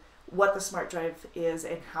to you what the Smart Drive is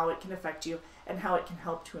and how it can affect you and how it can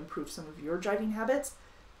help to improve some of your driving habits,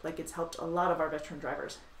 like it's helped a lot of our veteran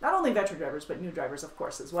drivers. Not only veteran drivers, but new drivers, of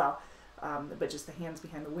course, as well. But just the hands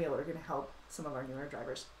behind the wheel are going to help some of our newer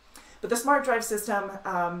drivers. But the Smart Drive system,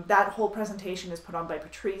 that whole presentation is put on by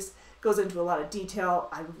Patrice, goes into a lot of detail.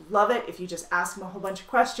 I love it if you just ask him a whole bunch of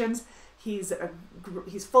questions. He's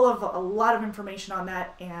full of a lot of information on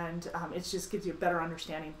that, and it just gives you a better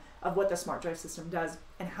understanding of what the Smart Drive system does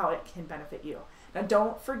and how it can benefit you. Now,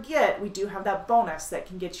 don't forget, we do have that bonus that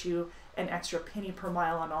can get you an extra penny per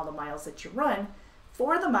mile on all the miles that you run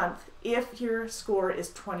for the month if your score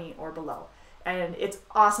is 20 or below. And it's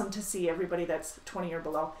awesome to see everybody that's 20 or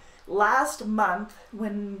below. Last month,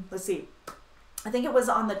 let's see, I think it was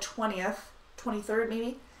on the 23rd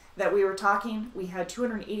maybe, that we were talking, we had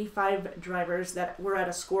 285 drivers that were at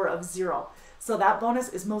a score of 0. So that bonus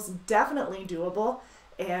is most definitely doable,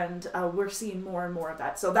 and we're seeing more and more of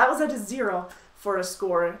that. So that was at a 0 for a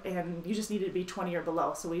score, and you just needed to be 20 or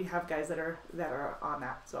below. So we have guys that are on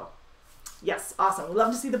that. So yes, awesome. We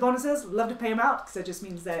love to see the bonuses. We love to pay them out because it just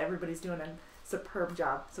means that everybody's doing a superb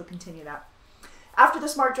job. So continue that. After the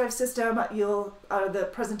Smart Drive system, the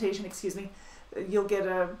presentation, excuse me, you'll get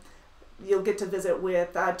to visit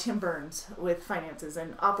with Tim Burns with finances,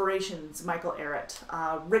 and operations, Michael Arrett,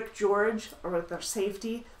 Rick George with our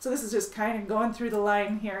safety. So this is just kind of going through the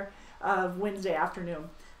line here of Wednesday afternoon.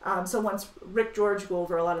 So once Rick George go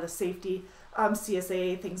over a lot of the safety,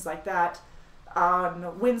 CSA, things like that.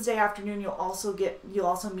 On Wednesday afternoon, you'll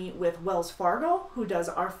also meet with Wells Fargo, who does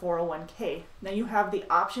our 401k. Now you have the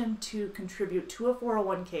option to contribute to a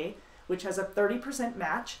 401k, which has a 30%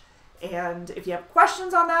 match. And if you have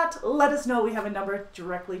questions on that, let us know. We have a number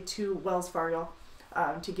directly to Wells Fargo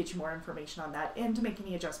to get you more information on that and to make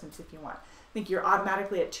any adjustments if you want. I think you're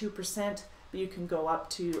automatically at 2%, but you can go up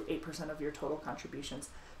to 8% of your total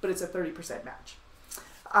contributions, but it's a 30% match.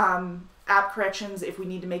 App corrections, if we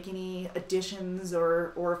need to make any additions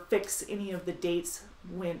or fix any of the dates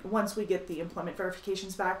once we get the employment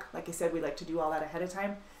verifications back. Like I said, we like to do all that ahead of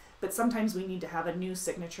time, but sometimes we need to have a new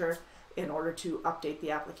signature in order to update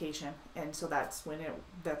the application, and so that's when it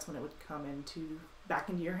would come back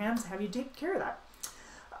into your hands, have you take care of that.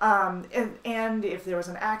 And if there was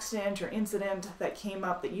an accident or incident that came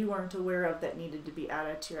up that you weren't aware of that needed to be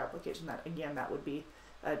added to your application, that would be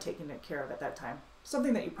taken care of at that time.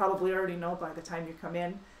 Something that you probably already know by the time you come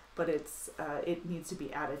in, but it needs to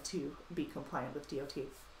be added to be compliant with DOT.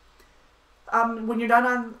 When you're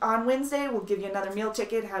done on Wednesday, we'll give you another meal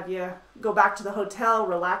ticket, have you go back to the hotel,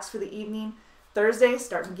 relax for the evening. Thursday,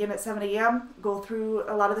 starting again at 7 a.m., go through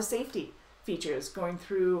a lot of the safety features, going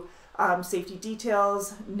through safety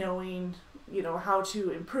details, knowing how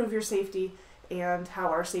to improve your safety and how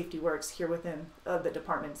our safety works here within the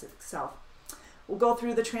departments itself. We'll go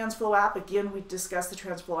through the TransFlow app. Again, we discussed the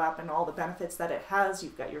TransFlow app and all the benefits that it has.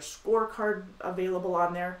 You've got your scorecard available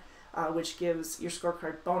on there, which gives your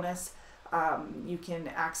scorecard bonus. You can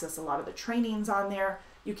access a lot of the trainings on there.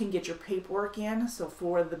 You can get your paperwork in. So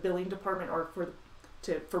for the billing department or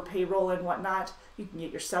for payroll and whatnot, you can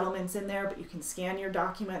get your settlements in there, but you can scan your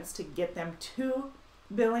documents to get them to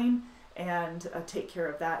billing and take care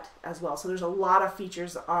of that as well. So there's a lot of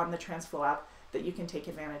features on the TransFlow app that you can take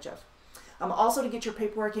advantage of. Also, to get your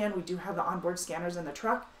paperwork in, we do have the onboard scanners in the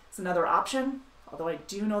truck. It's another option, although I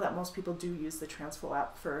do know that most people do use the TransFlow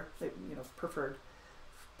app for the preferred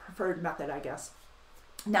method, I guess.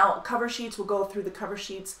 Now, cover sheets, we'll go through the cover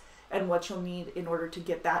sheets and what you'll need in order to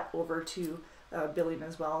get that over to billing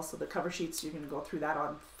as well. So the cover sheets, you're going to go through that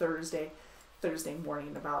on Thursday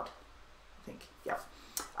morning about, I think, yeah.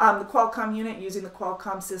 The Qualcomm unit, using the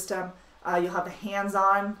Qualcomm system, you'll have the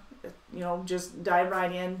hands-on, just dive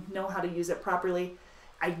right in, know how to use it properly.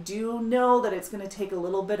 I do know that it's going to take a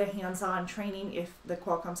little bit of hands-on training if the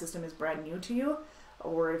Qualcomm system is brand new to you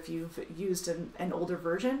or if you've used an older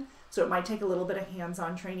version. So it might take a little bit of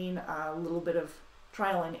hands-on training, a little bit of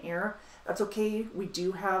trial and error. That's okay. We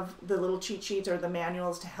do have the little cheat sheets or the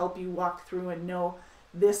manuals to help you walk through and know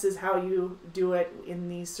this is how you do it in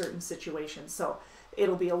these certain situations. So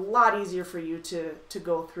it'll be a lot easier for you to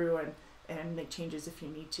go through and make changes if you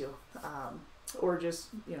need to, or just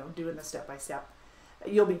doing the step-by-step.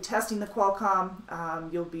 You'll be testing the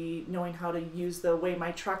Qualcomm. You'll be knowing how to use the Weigh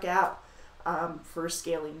My Truck app for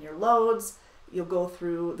scaling your loads. You'll go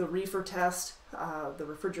through the reefer test, the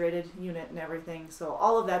refrigerated unit and everything. So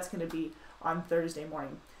all of that's going to be on Thursday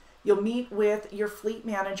morning. You'll meet with your fleet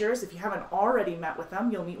managers. If you haven't already met with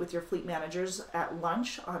them, you'll meet with your fleet managers at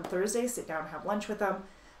lunch on Thursday. Sit down and have lunch with them.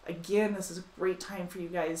 Again, this is a great time for you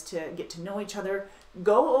guys to get to know each other.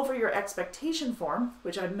 Go over your expectation form,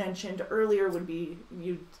 which I mentioned earlier would be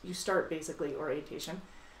you start basically orientation,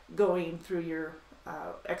 going through your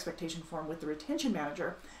expectation form with the retention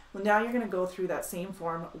manager. Well, now you're going to go through that same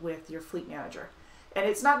form with your fleet manager. And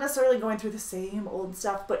it's not necessarily going through the same old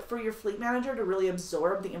stuff, but for your fleet manager to really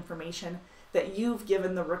absorb the information that you've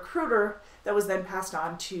given the recruiter that was then passed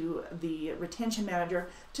on to the retention manager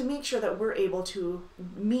to make sure that we're able to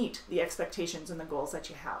meet the expectations and the goals that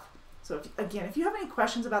you have. So if you have any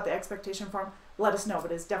questions about the expectation form, let us know,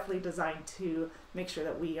 but it's definitely designed to make sure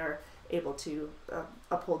that we are able to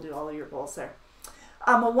uphold all of your goals there.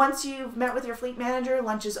 Once you've met with your fleet manager,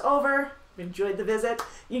 lunch is over, enjoyed the visit,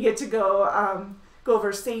 you get to go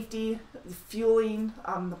over safety, fueling,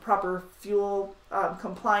 the proper fuel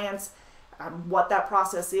compliance, what that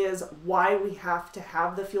process is, why we have to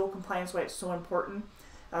have the fuel compliance, why it's so important,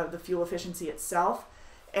 the fuel efficiency itself.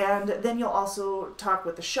 And then you'll also talk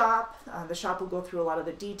with the shop. The shop will go through a lot of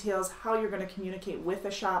the details, how you're going to communicate with the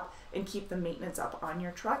shop and keep the maintenance up on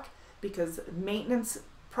your truck, because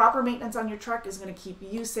proper maintenance on your truck is going to keep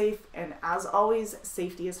you safe, and as always,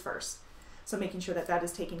 safety is first. So making sure that that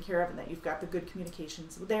is taken care of and that you've got the good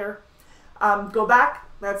communications there. Go back,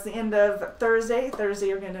 that's the end of Thursday. Thursday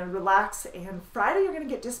you're going to relax, and Friday you're going to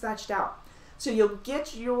get dispatched out. So you'll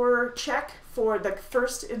get your check for the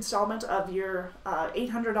first installment of your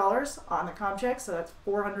 $800 on the comm check, so that's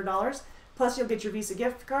 $400. Plus you'll get your Visa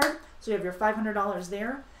gift card, so you have your $500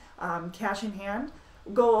 there, cash in hand.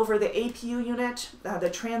 Go over the APU unit, the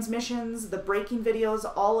transmissions, the braking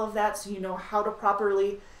videos, all of that, so you know how to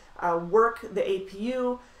properly work the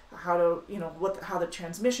APU, how the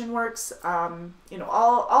transmission works,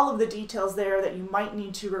 all of the details there that you might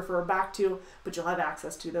need to refer back to, but you'll have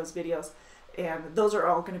access to those videos. And those are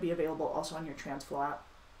all going to be available also on your TransFlow app.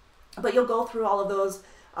 But you'll go through all of those,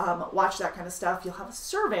 watch that kind of stuff. You'll have a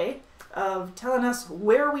survey of telling us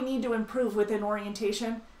where we need to improve within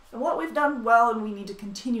orientation and what we've done well and we need to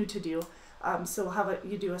continue to do. So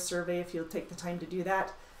you do a survey if you'll take the time to do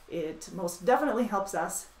that. It most definitely helps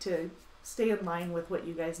us to stay in line with what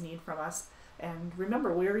you guys need from us. And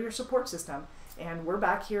remember, we're your support system. And we're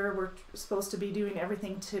back here. We're supposed to be doing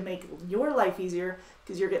everything to make your life easier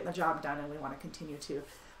because you're getting the job done, and we want to continue to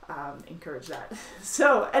encourage that.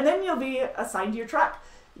 So, and then you'll be assigned to your truck.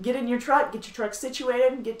 Get in your truck, get your truck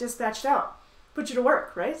situated, and get dispatched out. Put you to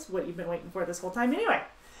work, right? It's what you've been waiting for this whole time anyway.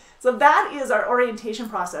 So that is our orientation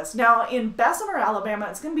process. Now, in Bessemer, Alabama,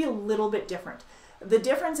 it's going to be a little bit different. The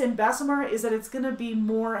difference in Bessemer is that it's going to be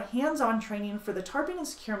more hands-on training for the tarping and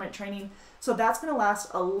securement training. So that's going to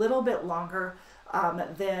last a little bit longer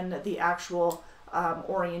than the actual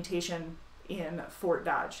orientation in Fort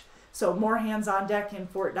Dodge. So more hands on deck in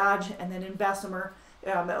Fort Dodge, and then in Bessemer,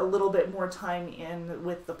 a little bit more time in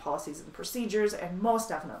with the policies and procedures, and most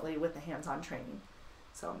definitely with the hands-on training.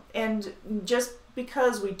 So, and just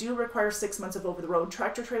because we do require 6 months of over-the-road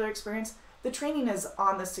tractor-trailer experience, the training is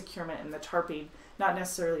on the securement and the tarping, not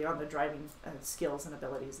necessarily on the driving skills and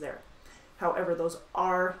abilities there. However, those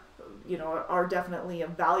are you know, are definitely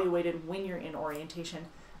evaluated when you're in orientation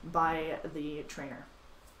by the trainer,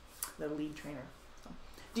 the lead trainer. So,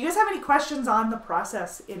 do you guys have any questions on the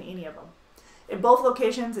process in any of them? In both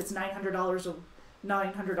locations, it's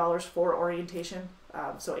 $900 for orientation,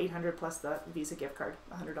 so $800 plus the Visa gift card,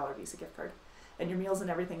 $100 Visa gift card, and your meals and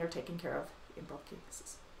everything are taken care of in both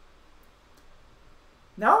cases.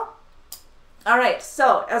 No? All right,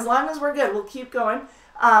 so as long as we're good, we'll keep going.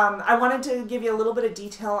 I wanted to give you a little bit of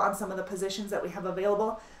detail on some of the positions that we have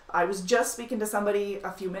available. I was just speaking to somebody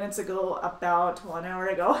a few minutes ago about, well, an hour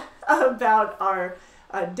ago, about our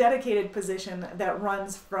dedicated position that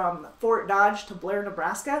runs from Fort Dodge to Blair,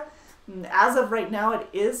 Nebraska. As of right now, it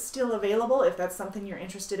is still available if that's something you're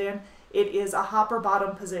interested in. It is a hopper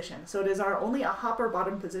bottom position. So it is our only a hopper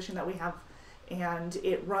bottom position that we have. And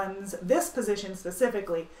it runs, this position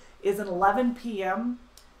specifically, is an 11 p.m.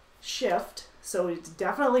 shift. So it's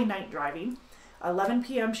definitely night driving. 11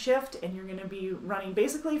 p.m. shift, and you're going to be running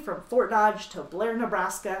basically from Fort Dodge to Blair,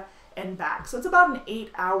 Nebraska and back. So it's about an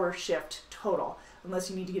 8-hour shift total, unless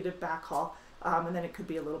you need to get a backhaul. And then it could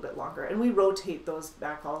be a little bit longer. And we rotate those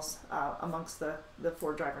backhauls amongst the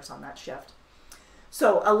 4 drivers on that shift.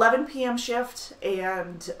 So 11 p.m. shift,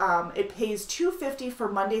 and it pays $250 for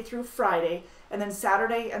Monday through Friday, and then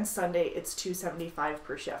Saturday and Sunday it's $275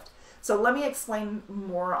 per shift. So let me explain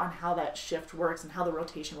more on how that shift works and how the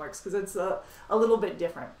rotation works, because it's a little bit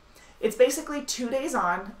different. It's basically 2 days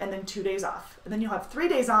on and then 2 days off. And then you'll have 3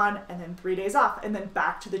 days on and then 3 days off, and then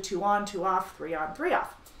back to the 2 on, 2 off, 3 on, 3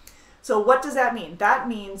 off. So what does that mean? That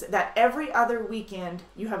means that every other weekend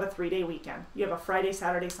you have a 3-day weekend. You have a Friday,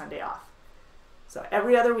 Saturday, Sunday off. So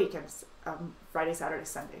every other weekend, Friday, Saturday,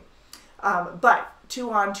 Sunday. But 2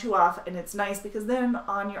 on, 2 off, and it's nice because then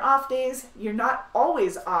on your off days, you're not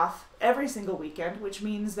always off every single weekend, which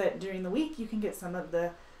means that during the week you can get some of the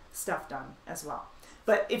stuff done as well.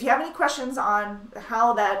 But if you have any questions on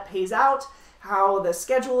how that pays out, how the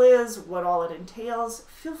schedule is, what all it entails,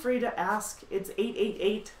 feel free to ask. It's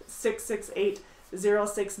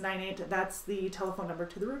 888-668-0698. That's the telephone number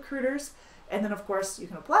to the recruiters. And then, of course, you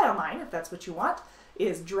can apply online if that's what you want,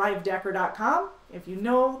 is drivedecker.com. If you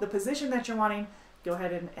know the position that you're wanting, go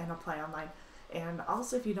ahead and apply online. And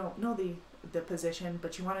also, if you don't know the position,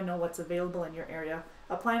 but you want to know what's available in your area,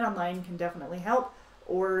 applying online can definitely help,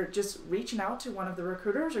 or just reaching out to one of the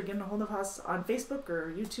recruiters or getting a hold of us on Facebook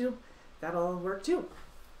or YouTube. That'll work too.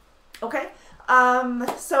 Okay,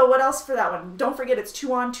 so what else for that one? Don't forget it's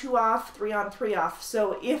 2 on, 2 off, 3 on, 3 off.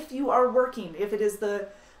 So if you are working, if it is the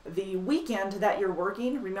weekend that you're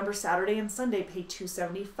working, remember Saturday and Sunday pay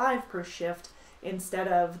 $275 per shift instead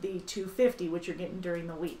of the $250, which you're getting during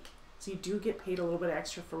the week. So you do get paid a little bit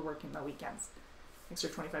extra for working the weekends, extra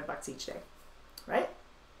 25 bucks each day, right?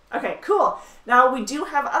 Okay, cool. Now we do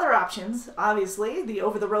have other options. Obviously, the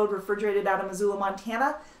over-the-road refrigerated out of Missoula,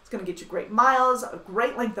 Montana. It's going to get you great miles, a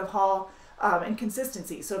great length of haul, and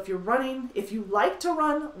consistency. So if you like to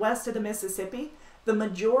run west of the Mississippi, the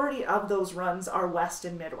majority of those runs are west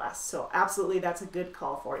and Midwest. So absolutely, that's a good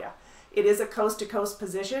call for you. It is a coast-to-coast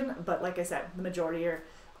position, but like I said, the majority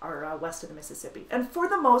are west of the Mississippi. And for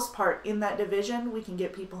the most part, in that division, we can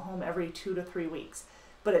get people home every 2 to 3 weeks.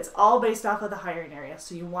 But it's all based off of the hiring area.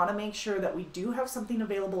 So you want to make sure that we do have something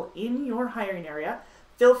available in your hiring area.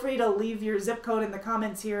 Feel free to leave your zip code in the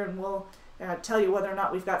comments here, and we'll tell you whether or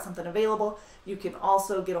not we've got something available. You can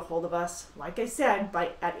also get a hold of us, like I said,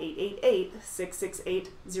 at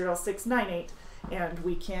 888-668-0698. And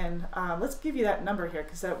we can, let's give you that number here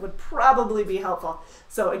because that would probably be helpful.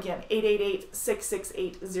 So again,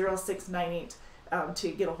 888-668-0698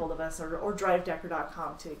 to get a hold of us, or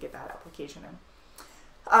drivedecker.com to get that application in.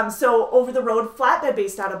 So over the road flatbed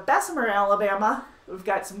based out of Bessemer, Alabama. We've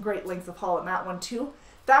got some great length of haul in that one too.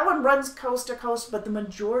 That one runs coast to coast, but the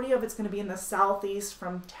majority of it's going to be in the southeast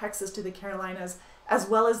from Texas to the Carolinas, as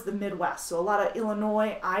well as the Midwest. So a lot of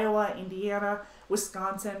Illinois, Iowa, Indiana,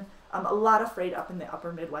 Wisconsin, a lot of freight up in the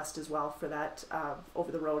upper Midwest as well for that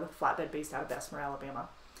over the road flatbed based out of Bessemer, Alabama.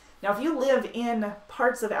 Now, if you live in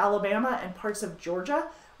parts of Alabama and parts of Georgia,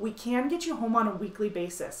 we can get you home on a weekly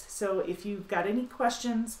basis. So if you've got any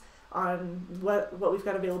questions on what we've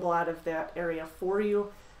got available out of that area for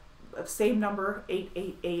you, same number,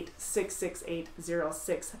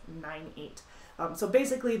 888-668-0698. So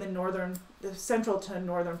basically the central to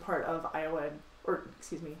northern part of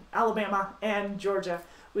Alabama and Georgia,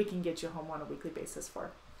 we can get you home on a weekly basis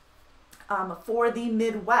for. For the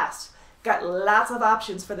Midwest, got lots of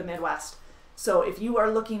options for the Midwest. So if you are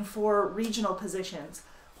looking for regional positions,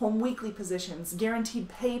 home weekly positions, guaranteed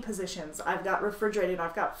pay positions, I've got refrigerated,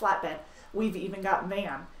 I've got flatbed, we've even got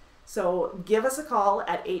van. So give us a call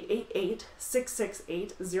at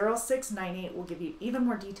 888-668-0698. We'll give you even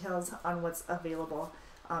more details on what's available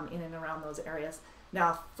in and around those areas.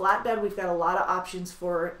 Now, flatbed, we've got a lot of options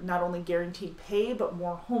for not only guaranteed pay, but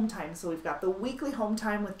more home time. So we've got the weekly home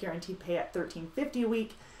time with guaranteed pay at $13.50 a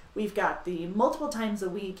week. We've got the multiple times a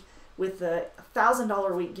week with the $1,000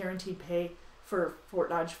 a week guaranteed pay for Fort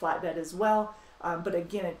Dodge flatbed as well. But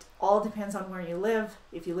again, it all depends on where you live.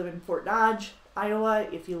 If you live in Fort Dodge, Iowa,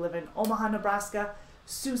 if you live in Omaha, Nebraska,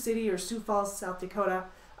 Sioux City or Sioux Falls, South Dakota,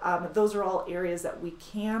 those are all areas that we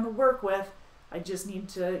can work with. I just need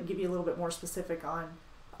to give you a little bit more specific on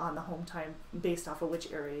the home time based off of which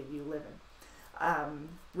area you live in.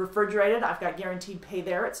 Refrigerated, I've got guaranteed pay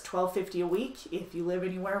there. It's $12.50 a week. If you live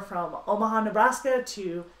anywhere from Omaha, Nebraska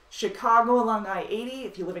to Chicago along I-80,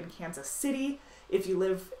 if you live in Kansas City, if you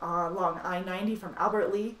live along I-90 from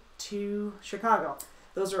Albert Lea to Chicago.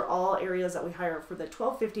 Those are all areas that we hire for the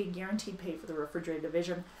 $12.50 guaranteed pay for the refrigerated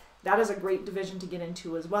division. That is a great division to get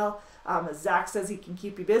into as well. Zach says he can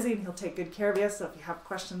keep you busy and he'll take good care of you. So if you have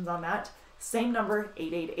questions on that, same number,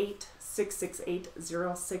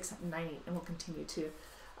 888-668-0698, and we'll continue to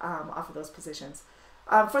offer those positions.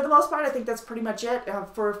 For the most part, I think that's pretty much it.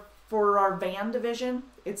 For our van division,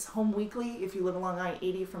 it's home weekly if you live along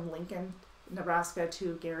I-80 from Lincoln, Nebraska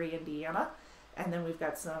to Gary, Indiana. And then we've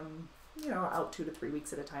got some, out 2 to 3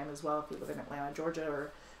 weeks at a time as well if you live in Atlanta, Georgia,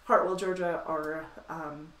 or Hartwell, Georgia, or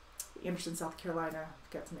Anderson, South Carolina.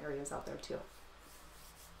 We've got some areas out there too.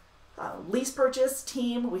 Lease purchase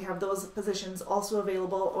team, we have those positions also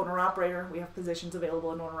available. Owner operator, we have positions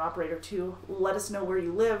available in owner operator too. Let us know where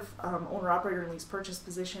you live. Owner operator and lease purchase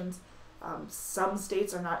positions. Some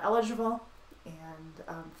states are not eligible, and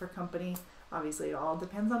for company, obviously it all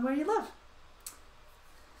depends on where you live.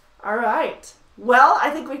 All right. Well, I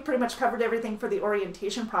think we've pretty much covered everything for the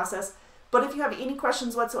orientation process. But if you have any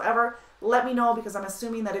questions whatsoever, let me know, because I'm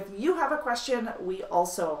assuming that if you have a question, we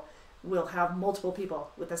also will have multiple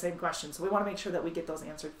people with the same question. So we want to make sure that we get those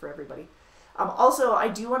answered for everybody. Also, I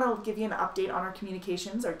do want to give you an update on our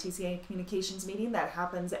communications, our TCA communications meeting that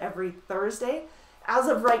happens every Thursday. As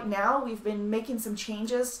of right now, we've been making some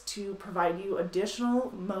changes to provide you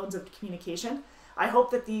additional modes of communication. I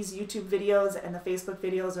hope that these YouTube videos and the Facebook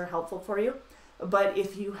videos are helpful for you. But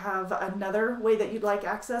if you have another way that you'd like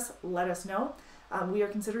access, let us know. We are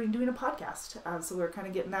considering doing a podcast. So we're kind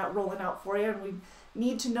of getting that rolling out for you. And we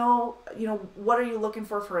need to know, what are you looking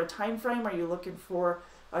for a time frame? Are you looking for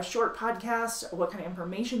a short podcast? What kind of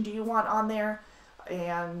information do you want on there?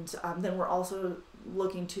 And then we're also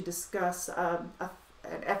looking to discuss an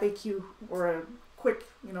FAQ or a quick,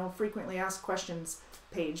 frequently asked questions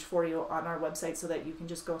page for you on our website so that you can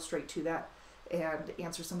just go straight to that and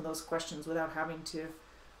answer some of those questions without having to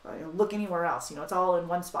look anywhere else. It's all in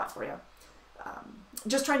one spot for you.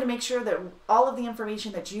 Just trying to make sure that all of the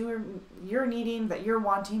information that you're needing, that you're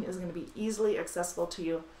wanting, is going to be easily accessible to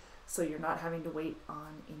you, so you're not having to wait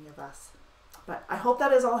on any of us. But I hope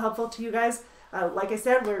that is all helpful to you guys. Like I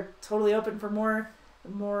said, we're totally open for more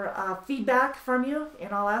feedback from you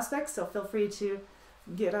in all aspects, so feel free to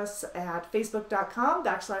get us at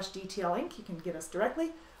facebook.com/DTL Inc. You can get us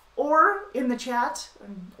directly, or in the chat,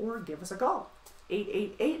 or give us a call,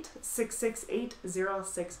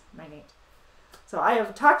 888-668-0698. So I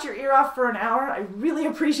have talked your ear off for an hour. I really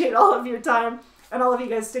appreciate all of your time and all of you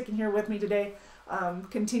guys sticking here with me today.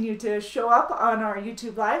 Continue to show up on our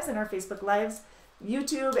YouTube Lives and our Facebook Lives.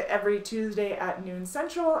 YouTube every Tuesday at noon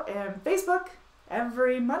Central, and Facebook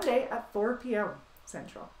every Monday at 4 p.m.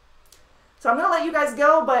 Central. So I'm going to let you guys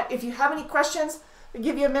go, but if you have any questions, I'll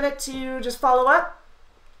give you a minute to just follow up.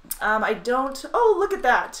 Oh, look at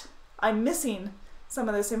that. I'm missing some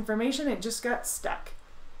of this information. It just got stuck.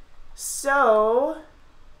 So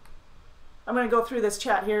I'm going to go through this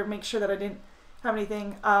chat here, make sure that I didn't have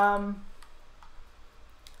anything. Oh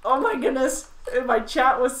my goodness, my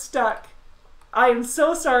chat was stuck. I am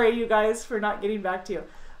so sorry, you guys, for not getting back to you.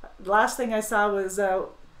 The last thing I saw was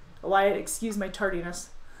Wyatt, excuse my tardiness.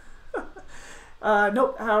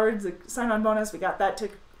 Nope, Howard's a sign-on bonus. We got that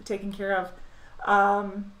taken care of.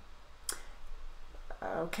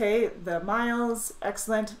 Okay, the miles,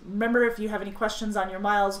 excellent. Remember, if you have any questions on your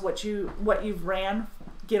miles, what you've ran,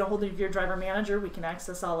 get a hold of your driver manager. We can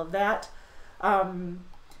access all of that.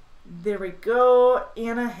 There we go.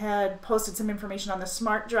 Anna had posted some information on the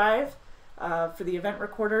Smart Drive for the event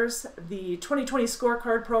recorders. The 2020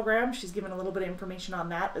 scorecard program, she's given a little bit of information on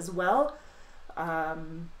that as well.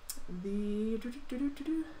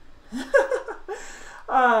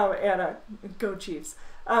 Oh, Anna, go Chiefs.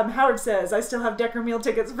 Howard says, I still have Decker meal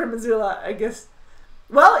tickets for Missoula. I guess,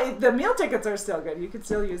 well, the meal tickets are still good. You can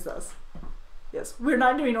still use those. Yes, we're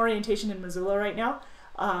not doing orientation in Missoula right now.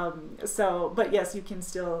 But yes, you can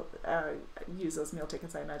still use those meal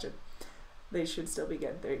tickets, I imagine. They should still be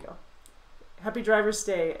good. There you go. Happy driver's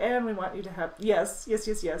day. And we want you to have, yes.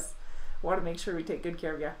 Want to make sure we take good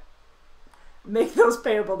care of you. Make those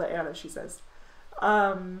payable to Anna, she says.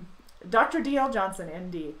 Dr. D.L. Johnson,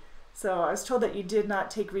 ND. So I was told that you did not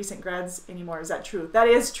take recent grads anymore. Is that true? That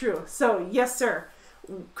is true. So yes, sir.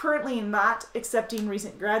 Currently not accepting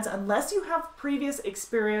recent grads unless you have previous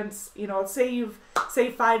experience. You know, say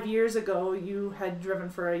 5 years ago you had driven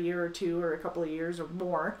for a year or two or a couple of years or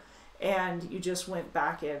more, and you just went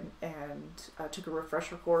back in and took a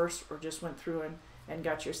refresher course or just went through and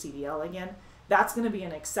got your CDL again. That's going to be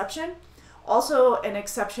an exception. Also, an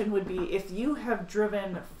exception would be if you have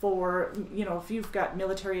driven for, you know, if you've got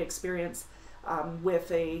military experience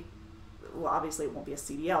with a, well, obviously it won't be a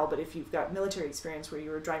CDL, but if you've got military experience where you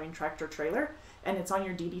were driving tractor trailer and it's on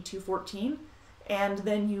your DD-214, and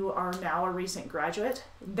then you are now a recent graduate,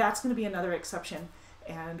 that's going to be another exception,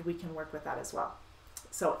 and we can work with that as well.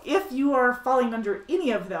 So if you are falling under any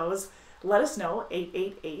of those, let us know,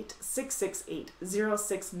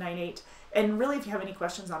 888-668-0698. And really, if you have any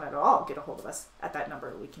questions on it at all, get a hold of us at that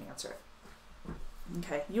number. We can answer it.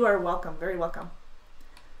 Okay, you are welcome. Very welcome.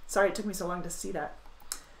 Sorry it took me so long to see that.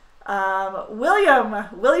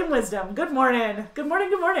 William Wisdom, good morning. Good morning,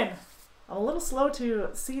 good morning. I'm a little slow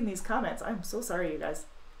to seeing these comments. I'm so sorry, you guys.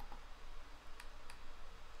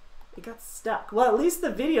 It got stuck. Well, at least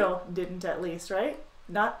the video didn't, at least, right?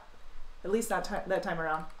 Not, at least not that time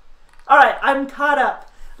around. All right, I'm caught up.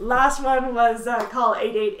 Last one was call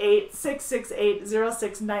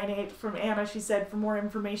 888-668-0698 from Anna. She said for more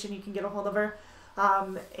information you can get a hold of her.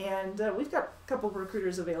 We've got a couple of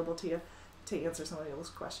recruiters available to you to answer some of those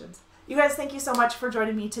questions. You guys, thank you so much for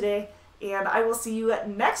joining me today. And I will see you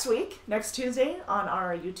next week, next Tuesday on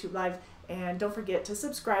our YouTube Live. And don't forget to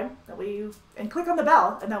subscribe that way and click on the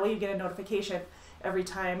bell, and that way you get a notification every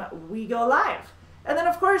time we go live. And then,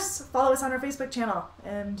 of course, follow us on our Facebook channel,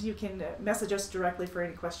 and you can message us directly for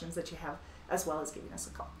any questions that you have, as well as giving us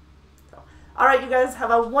a call. So, all right, you guys,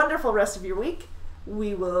 have a wonderful rest of your week.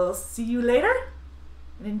 We will see you later,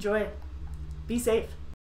 and enjoy. Be safe.